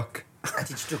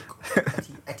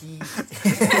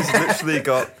 He's literally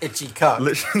got Itchy cock.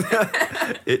 literally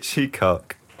itchy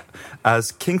cock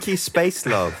as kinky space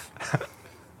love.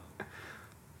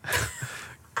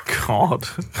 God.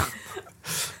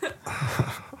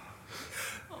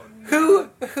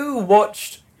 Who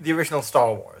watched the original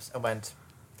Star Wars and went,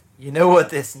 you know what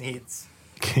this needs?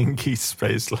 Kinky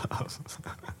space love.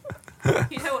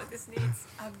 You know what this needs?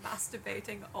 A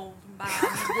masturbating old man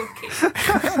Wookiee.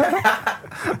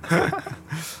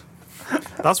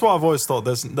 That's what I've always thought.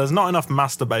 There's not enough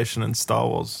masturbation in Star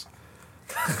Wars.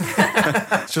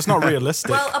 It's just not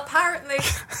realistic. Well, apparently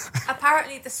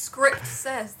the script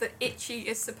says that Itchy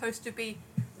is supposed to be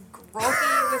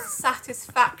groggy with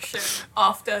satisfaction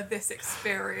after this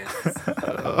experience.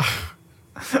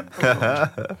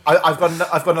 I've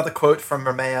got another quote from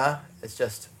Ramea. It's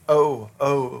just,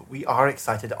 oh, we are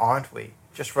excited, aren't we?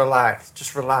 Just relax.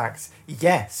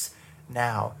 Yes,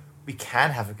 now we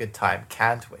can have a good time,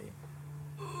 can't we?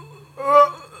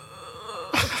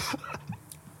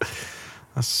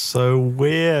 That's so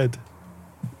weird.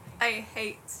 I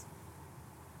hate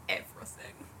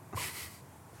everything.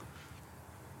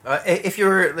 If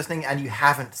you're listening and you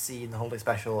haven't seen the holiday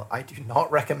special, I do not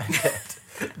recommend it.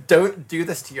 Don't do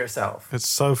this to yourself. It's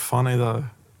so funny though.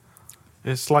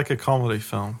 It's like a comedy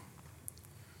film.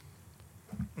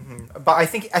 But I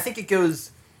think it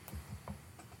goes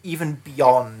even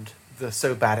beyond the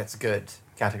so bad it's good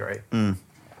category.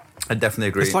 I definitely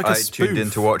agree. It's like a I tuned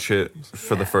in spoof. to watch it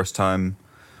for the Yeah. first time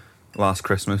last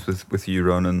Christmas with you,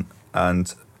 Ronan,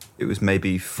 and it was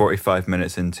maybe 45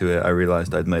 minutes into it I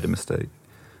realised I'd made a mistake.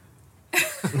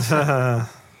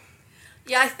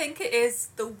 Yeah, I think it is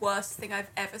the worst thing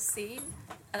I've ever seen,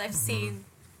 and I've seen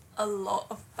a lot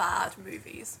of bad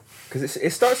movies. Because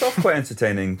it starts off quite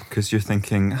entertaining because you're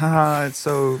thinking, haha, it's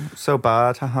so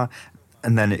bad, haha,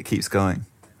 and then it keeps going.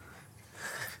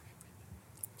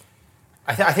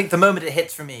 I think the moment it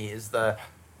hits for me is the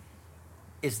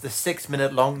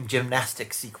 6-minute long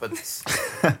gymnastics sequence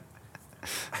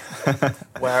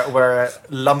where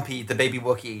Lumpy, the baby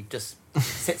Wookiee, just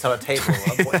sits on a table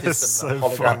and watches It's some so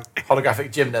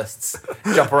holographic gymnasts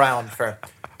jump around for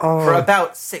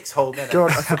about 6 whole minutes.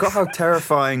 God, I forgot how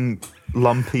terrifying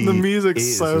Lumpy The music's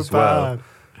is so as well. bad.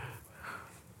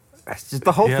 It's just,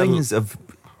 the whole Yeah, thing is of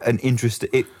an interest.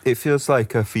 It feels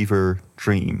like a fever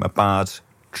dream, a bad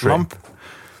trip.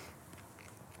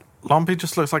 Lumpy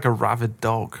just looks like a rabid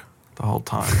dog the whole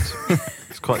time.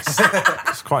 It's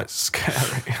quite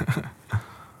scary.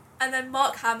 And then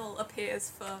Mark Hamill appears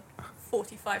for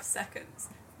 45 seconds,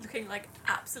 looking like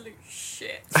absolute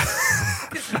shit.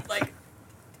 Because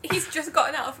he's just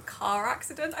gotten out of a car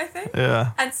accident, I think.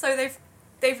 Yeah. And so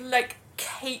they've like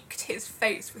caked his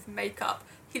face with makeup.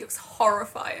 He looks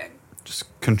horrifying.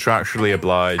 Just contractually And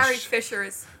obliged Carrie Fisher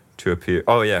is to appear.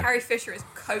 Oh yeah, Carrie Fisher is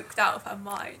coked out of her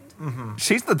mind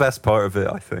she's the best part of it.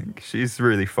 I think she's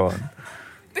really fun.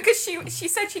 because she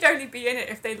said she'd only be in it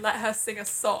if they let her sing a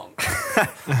song.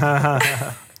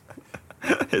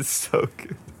 It's so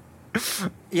good.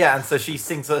 Yeah, and so she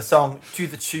sings a song to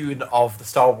the tune of the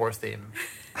Star Wars theme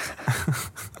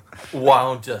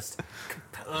while just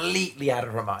completely out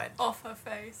of her mind. Off her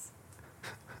face.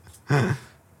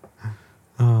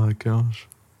 Oh gosh.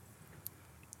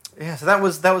 Yeah, so that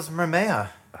was Mermea.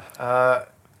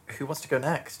 Who wants to go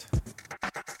next?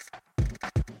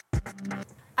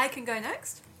 I can go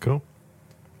next. Cool.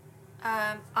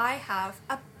 I have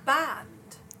a band.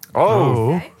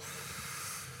 Oh, Okay.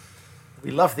 We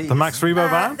love these. The Max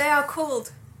Rebo band? They are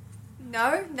called.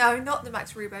 No, not the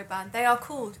Max Rebo band. They are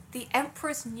called the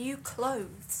Emperor's New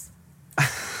Clothes,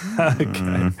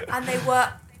 Okay. and they were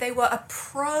a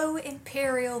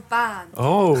pro-imperial band.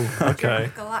 Oh, during okay.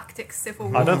 the Galactic Civil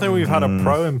War. I don't think we've had a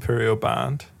pro-imperial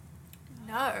band.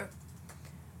 No.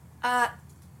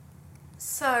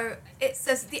 So it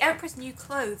says the Emperor's New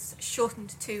Clothes,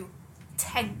 shortened to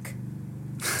TENC.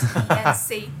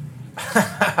 TNC.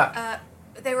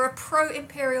 They were a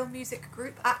pro-imperial music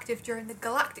group active during the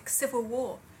Galactic Civil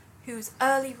War, whose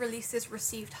early releases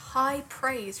received high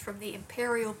praise from the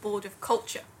Imperial Board of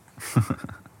Culture.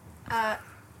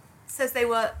 Says they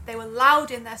were loud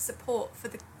in their support for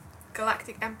the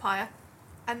Galactic Empire,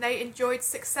 and they enjoyed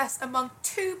success among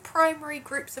 2 primary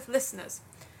groups of listeners.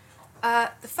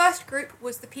 The first group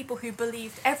was the people who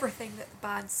believed everything that the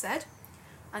band said,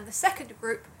 and the second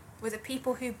group were the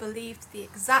people who believed the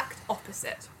exact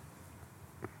opposite.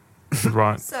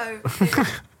 Right. So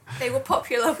they were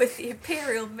popular with the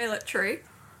imperial military,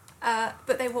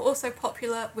 but they were also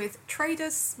popular with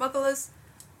traders, smugglers,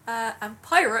 and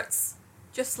pirates,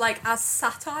 just like as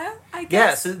satire, I Yeah,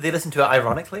 guess. so they listen to it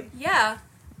ironically. Yeah.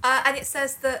 And it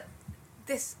says that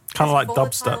this Kinda like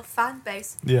volatile dubstep. fan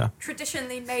base Yeah.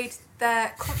 traditionally made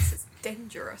their concerts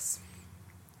dangerous.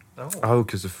 Oh,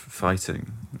 because of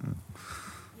fighting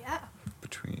Yeah.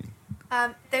 between.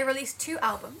 They released 2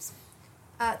 albums.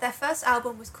 Their first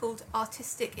album was called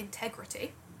Artistic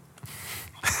Integrity.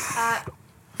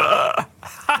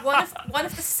 One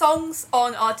of the songs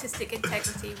on Artistic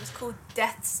Integrity was called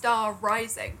Death Star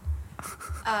Rising.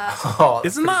 Oh,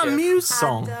 that's Isn't that a pretty good. Muse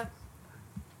song? And,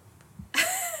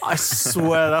 I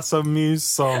swear that's a Muse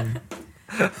song.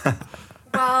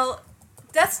 well,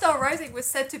 Death Star Rising was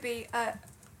said to be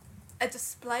a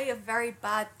display of very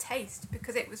bad taste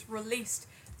because it was released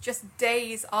just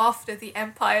days after the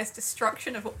Empire's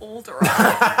destruction of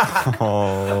Alderaan.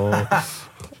 Oh.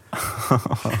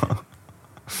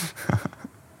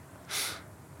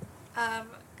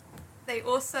 They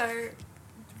also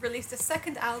released a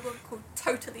second album called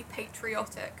Totally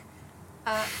Patriotic.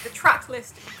 The track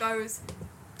list goes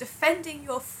Defending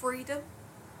Your Freedom,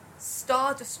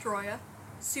 Star Destroyer,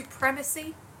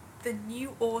 Supremacy, The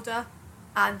New Order,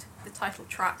 and the title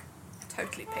track,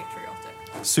 Totally Patriotic.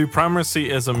 Supremacy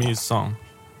is a Muse song.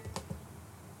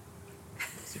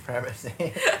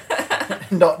 Supremacy.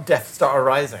 Not Death Star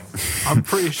Rising. I'm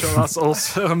pretty sure that's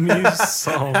also a Muse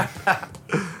song.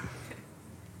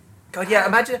 God, yeah,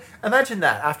 imagine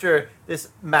that after this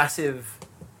massive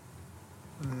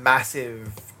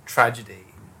tragedy.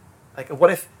 Like, what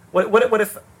if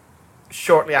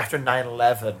shortly after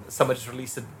 9/11, someone just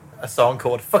released a song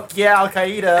called "Fuck Yeah, Al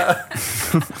Qaeda"?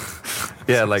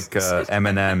 Yeah, like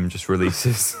Eminem just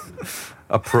releases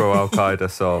a pro Al Qaeda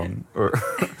song. Or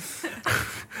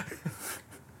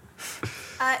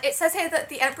It says here that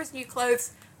the Emperor's New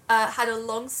Clothes had a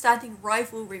long-standing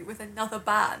rivalry with another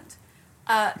band.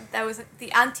 There was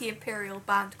the anti-imperial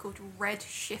band called Red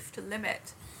Shift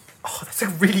Limit. Oh, that's a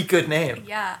really good name.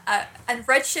 Yeah, and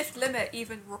Red Shift Limit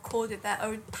even recorded their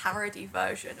own parody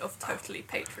version of Totally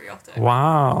Patriotic.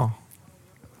 Wow.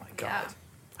 Oh my God. Yeah.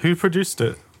 Who produced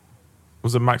it?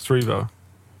 Was it Max Rebo?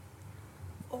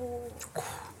 Oh,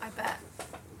 I bet.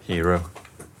 hero.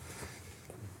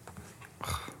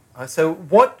 So,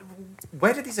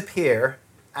 where did these appear,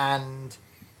 and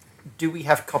do we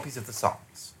have copies of the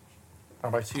songs? Are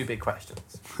my 2 big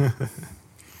questions.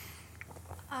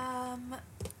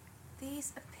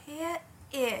 These appear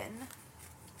in.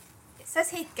 It says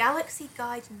here Galaxy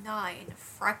Guide 9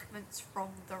 Fragments from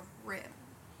the Rim.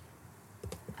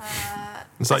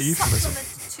 Is that a euphemism?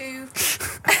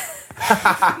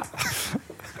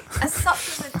 a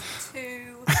supplement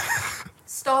to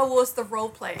Star Wars the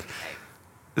role-playing game.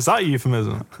 Is that a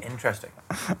euphemism? Interesting.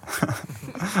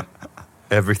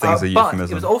 Everything's a But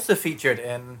euphemism. it was also featured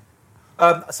in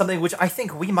something which I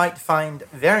think we might find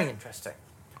very interesting.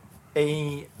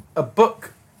 A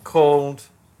book called,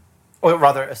 or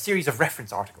rather, a series of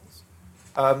reference articles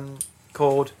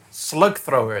called Slug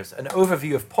Throwers, an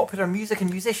overview of popular music and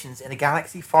musicians in a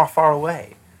galaxy far, far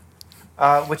away,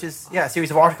 which is, a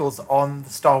series of articles on the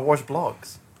Star Wars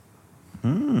blogs,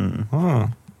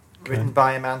 Oh. written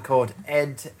by a man called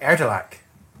Ed Erdelac.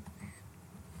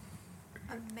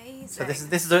 Amazing. So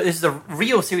this is a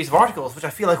real series of articles, which I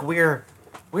feel like we're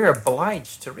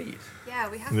obliged to read. Yeah,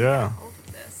 we have to Yeah. get hold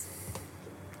of this.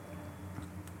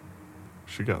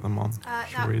 Should get them on.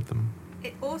 Should now- read them.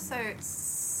 It also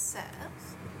says.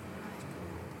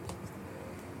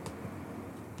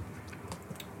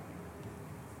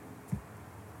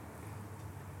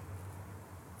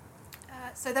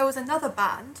 So there was another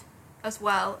band as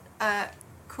well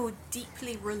called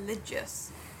Deeply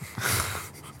Religious.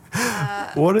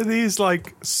 What are these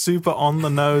like super on the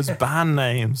nose band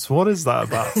names? What is that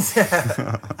about?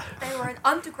 They were an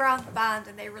underground band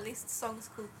and they released songs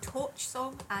called Torch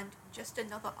Song and Just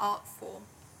Another Art Form.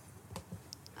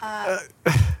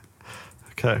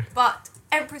 Okay. But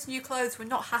Emperor's New Clothes were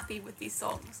not happy with these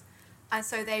songs, and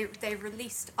so they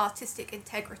released Artistic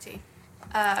Integrity,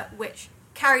 which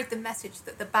carried the message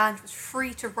that the band was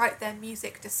free to write their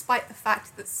music despite the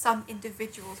fact that some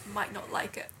individuals might not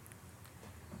like it.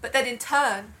 But then in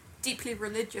turn, Deeply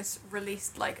Religious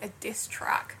released like a diss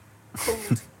track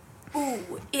called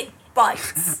Ooh, It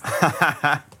Bites,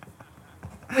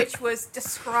 which was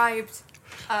described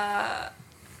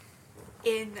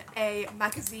in a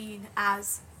magazine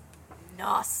as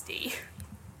nasty.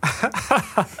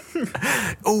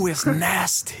 Oh, it's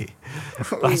nasty.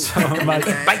 That's what I'm like.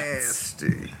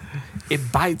 Nasty.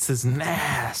 It bites is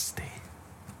nasty.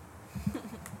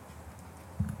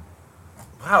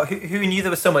 Wow, who knew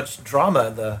there was so much drama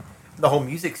in the whole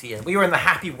music scene? We were in the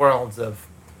happy worlds of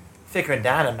Figure and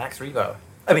Dan and Max Rebo.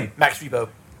 I mean, Max Rebo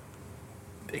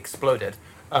exploded.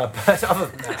 But other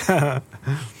than that...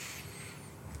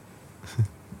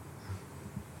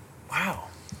 Wow.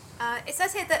 It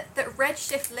says here that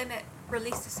Redshift Limit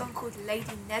released a song called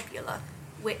Lady Nebula,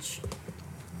 which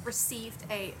received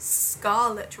a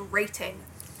Scarlet rating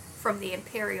from the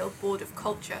Imperial Board of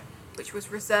Culture, which was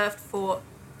reserved for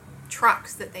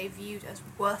tracks that they viewed as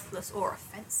worthless or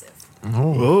offensive.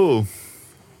 Oh.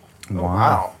 Oh,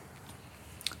 wow.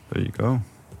 There you go.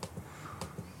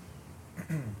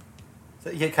 So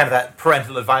you get kind of that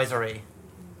parental advisory,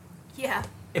 Yeah.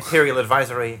 Imperial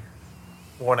advisory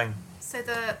warning. So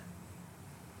the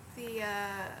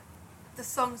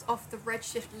songs off the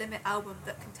Redshift Limit album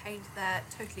that contained their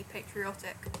totally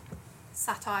patriotic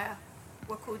satire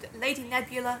were called Lady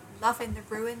Nebula, Love in the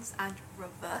Ruins, and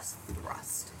Reverse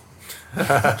Thrust.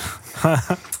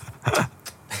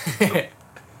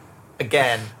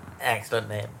 Again, excellent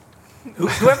name.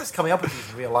 Whoever's coming up with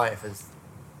these in real life is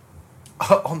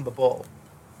on the ball.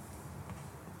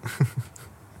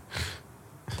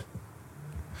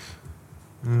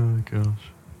 Oh gosh.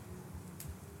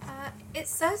 It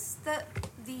says that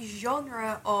the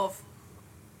genre of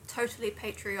totally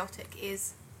patriotic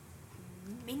is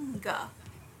Minga.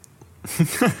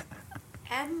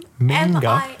 Minga?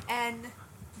 Minga.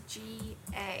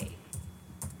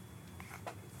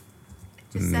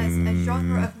 It just says a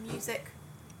genre of music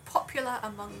popular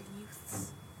among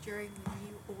youths during the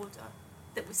New Order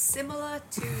that was similar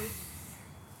to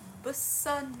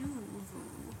Bossa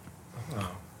Nouveau.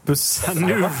 Oh. Bossa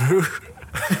Nouveau.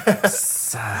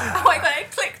 Oh my god, I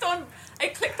clicked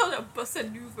on a Bossa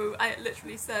Nouveau and it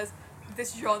literally says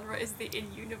this genre is the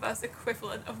in-universe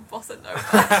equivalent of Bossa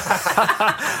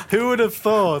Nova. Who would have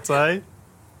thought, eh?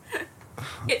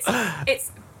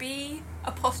 It's B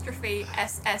apostrophe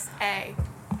SSA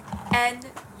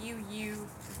NUUVU.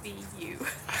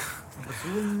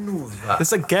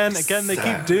 This again, they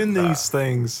keep doing these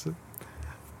things.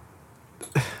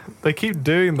 They keep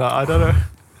doing that. I don't know.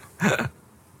 I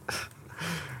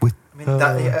mean,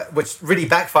 which really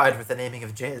backfired with the naming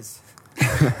of Jizz.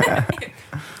 It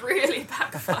really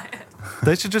backfired.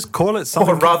 They should just call it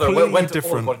something Or rather, completely went all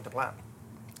different. according to plan.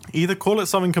 Either call it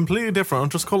something completely different or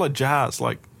just call it jazz.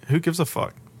 Like, who gives a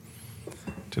fuck?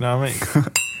 Do you know what I mean?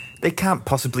 They can't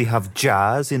possibly have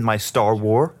jazz in my Star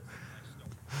War.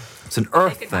 It's an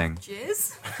Earth They can thing. have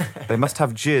jizz. They must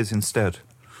have jizz instead.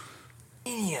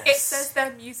 Genius. It says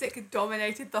their music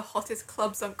dominated the hottest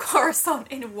clubs on Coruscant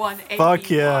in one ABY. Fuck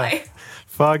yeah.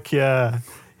 Fuck yeah.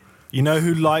 You know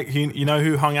who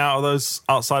hung out of those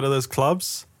outside of those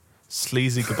clubs?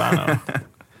 Sleazy Cabana.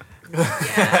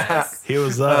 Yes. He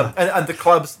was there. And the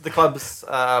clubs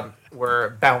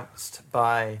were bounced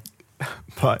by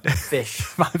But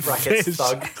Fish, By brackets Fish.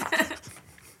 Thug.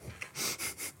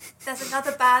 There's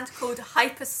another band called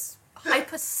Hyperspace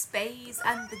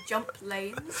and the Jump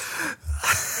Lanes.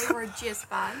 They were a jizz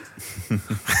band.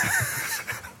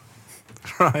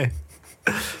 right.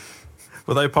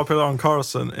 Were they popular on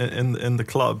Coruscant in the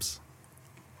clubs?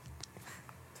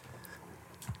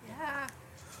 Yeah.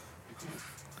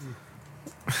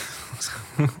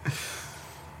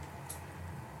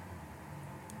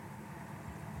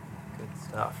 Good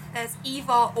stuff. There's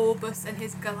Ivar Orbus and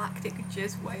his Galactic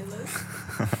Jizz Whalers.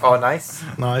 Oh, nice.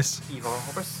 Nice. Eva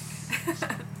Horbus.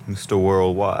 Mr.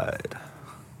 Worldwide.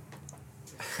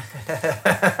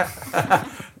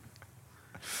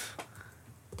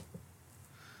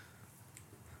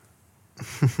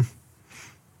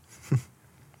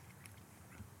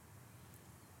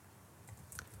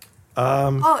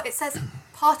 Oh, it says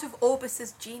part of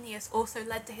Orbus's genius also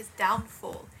led to his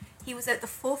downfall. He was at the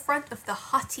forefront of the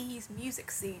Huttese music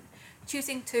scene,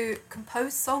 choosing to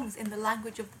compose songs in the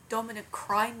language of the dominant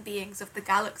crime beings of the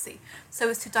galaxy, so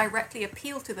as to directly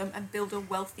appeal to them and build a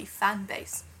wealthy fan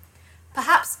base.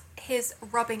 Perhaps his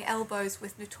rubbing elbows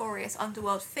with notorious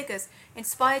underworld figures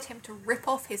inspired him to rip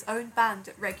off his own band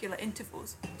at regular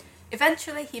intervals.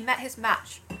 Eventually, he met his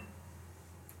match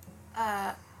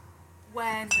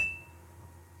when...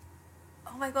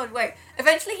 Oh my god, wait.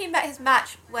 Eventually he met his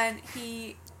match when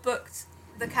he booked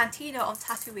the cantina on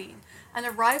Tatooine and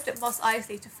arrived at Mos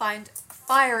Eisley to find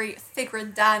fiery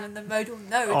Thigrin Dan and the modal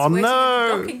nodes Oh, waiting no.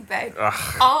 in the docking bay,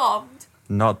 armed.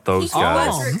 Not those Heated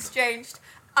guys. words were exchanged,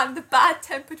 and the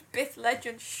bad-tempered Bith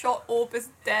legend shot Orbus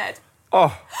dead.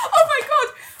 Oh, Oh my god!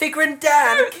 Thigrin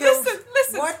Dan No, killed...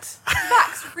 listen. What?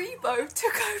 Max Rebo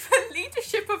took over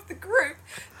leadership of the group,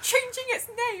 changing its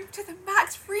name to the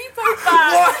Max Rebo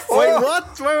Band. Wait,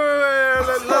 what?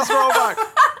 Wait. Let's roll back.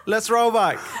 Let's roll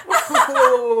back.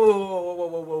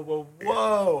 Whoa.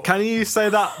 Whoa! Can you say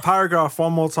that paragraph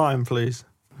one more time, please?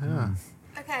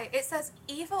 Okay, it says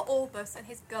Eva Orbis and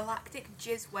his galactic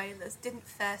jizz whalers didn't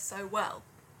fare so well.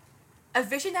 A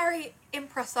visionary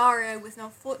impresario with an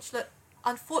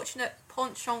unfortunate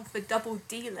penchant for double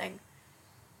dealing.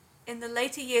 In the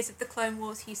later years of the Clone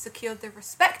Wars, he secured the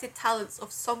respected talents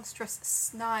of songstress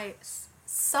Cy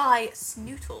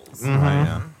Snootles,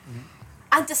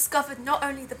 and discovered not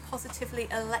only the positively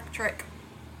electric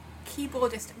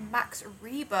keyboardist Max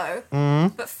Rebo,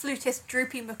 but flutist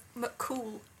Droopy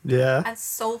McCool Yeah. and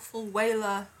soulful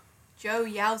wailer Joe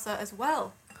Yowza as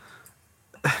well.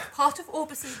 Part of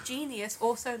Orbis's genius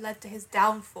also led to his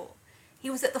downfall.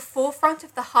 He was at the forefront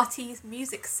of the Huttese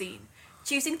music scene,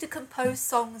 choosing to compose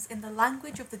songs in the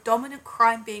language of the dominant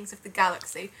crime beings of the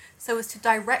galaxy so as to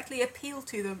directly appeal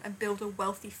to them and build a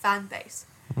wealthy fan base.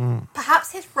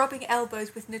 Perhaps his rubbing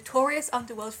elbows with notorious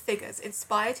underworld figures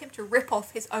inspired him to rip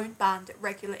off his own band at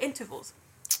regular intervals.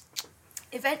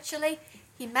 Eventually,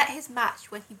 he met his match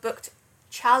when he booked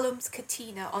Chalum's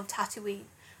Katina on Tatooine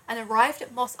and arrived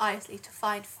at Mos Eisley to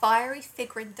find fiery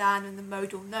Figrin Dan and the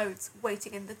modal nodes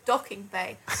waiting in the docking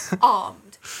bay,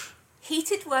 armed.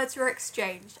 Heated words were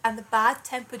exchanged, and the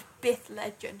bad-tempered Bith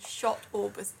legend shot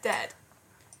Orbis dead.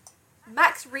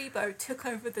 Max Rebo took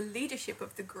over the leadership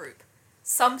of the group,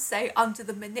 some say under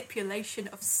the manipulation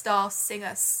of star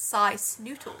singer Cy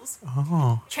Snootles,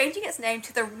 changing its name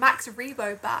to the Max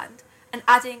Rebo Band and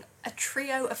adding a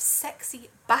trio of sexy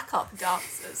backup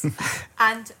dancers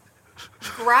and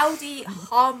growly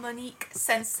harmonic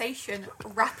sensation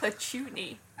rapper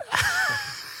Toonie.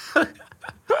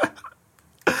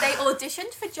 They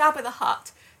auditioned for Jabba the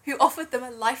Hutt, who offered them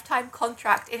a lifetime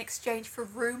contract in exchange for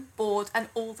room, board, and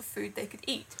all the food they could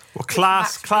eat. Well,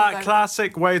 Max Rebo-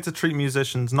 classic way to treat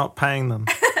musicians, not paying them.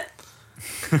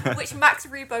 which Max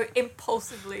Rebo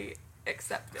impulsively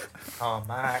accepted. Oh,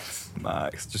 Max.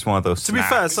 Max, just one of those. To be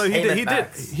fair, so Amen,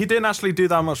 Max. he didn't actually do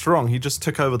that much wrong. He just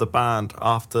took over the band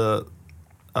after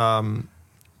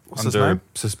what's his under name?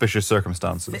 suspicious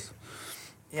circumstances.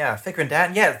 Yeah, Figrin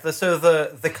Dan. Yeah,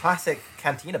 the classic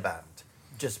Cantina band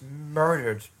just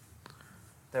murdered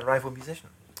their rival musician.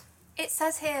 It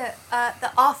says here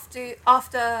that after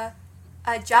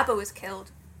Jabba was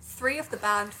killed, 3 of the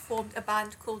band formed a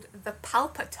band called the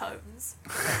Palpatones,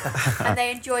 and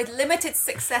they enjoyed limited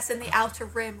success in the Outer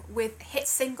Rim with hit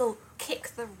single "Kick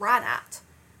the Ranat."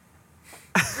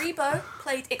 Rebo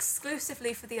played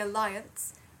exclusively for the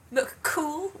Alliance.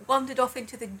 McCool wandered off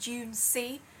into the Dune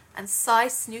Sea, and Cy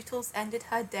Snootles ended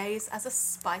her days as a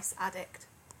spice addict.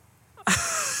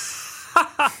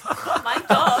 Oh my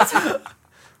god!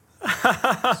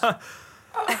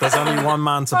 There's only one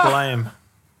man to blame.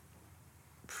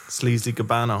 Sleazy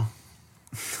Gabbano.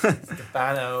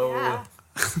 Bano. Yeah.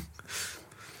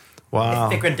 Wow.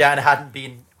 If Figrin Dan hadn't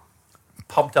been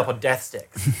pumped up on death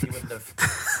sticks, he wouldn't have.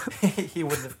 He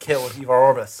wouldn't have killed Eva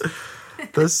Orbis.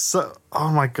 There's so, oh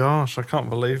my gosh, I can't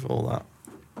believe all that.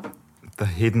 The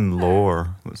hidden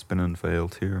lore that's been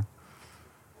unveiled here.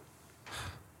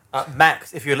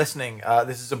 Max, if you're listening,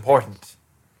 this is important.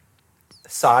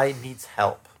 Sai needs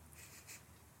help.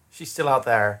 She's still out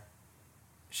there.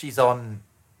 She's on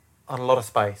a lot of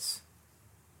spice.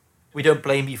 We don't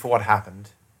blame you for what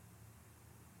happened.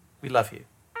 We love you.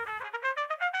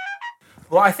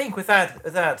 Well, I think with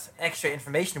that extra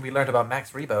information we learned about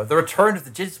Max Rebo, the return of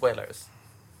the Jizz Whalers.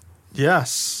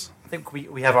 Yes. I think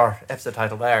we have our episode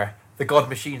title there. The God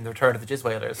Machine, the Return of the Jizz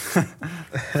Whalers.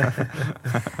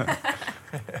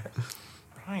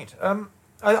 Right.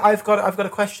 I've got a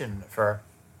question for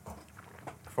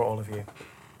all of you.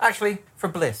 Actually, for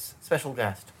Bliss, special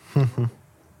guest.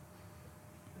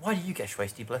 Why do you get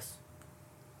Shwasty, Bliss?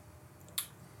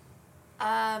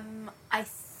 I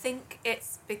think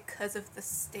it's because of the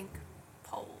stink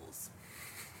poles.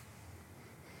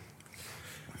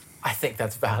 I think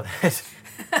that's valid.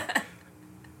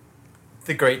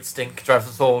 The great stink drives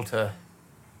us all to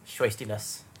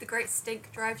Shwastiness. The great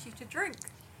stink drives you to drink.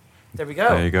 There we go.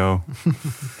 There you go.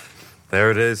 There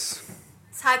it is.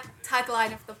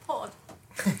 Tagline of the pod.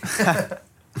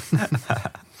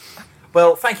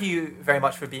 Well, thank you very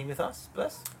much for being with us,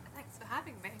 Bliss. Thanks for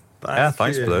having me. Yeah,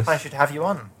 thanks for this. Pleasure to have you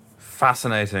on.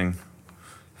 Fascinating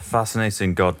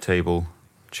God table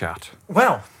chat.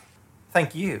 Well,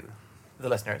 thank you, the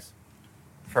listeners,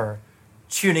 for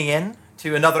tuning in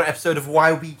to another episode of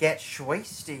Why We Get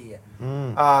Shwasty.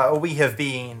 We have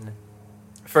been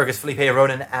Fergus, Felipe,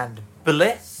 Ronan, and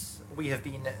Bliss. We have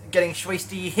been getting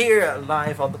Shwasty here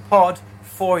live on the pod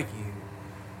for you.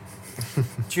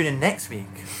 Tune in next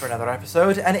week for another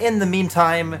episode, and in the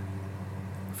meantime,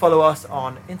 follow us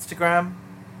on Instagram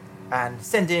and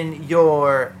send in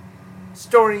your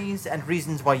stories and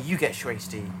reasons why you get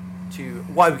shwasty to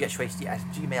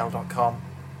whywegetshwasty@gmail.com,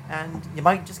 and you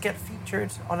might just get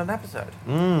featured on an episode.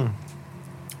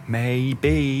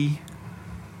 Maybe.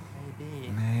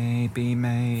 Maybe.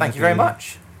 Maybe. Thank you very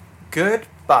much.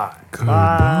 Goodbye.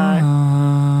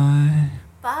 Goodbye.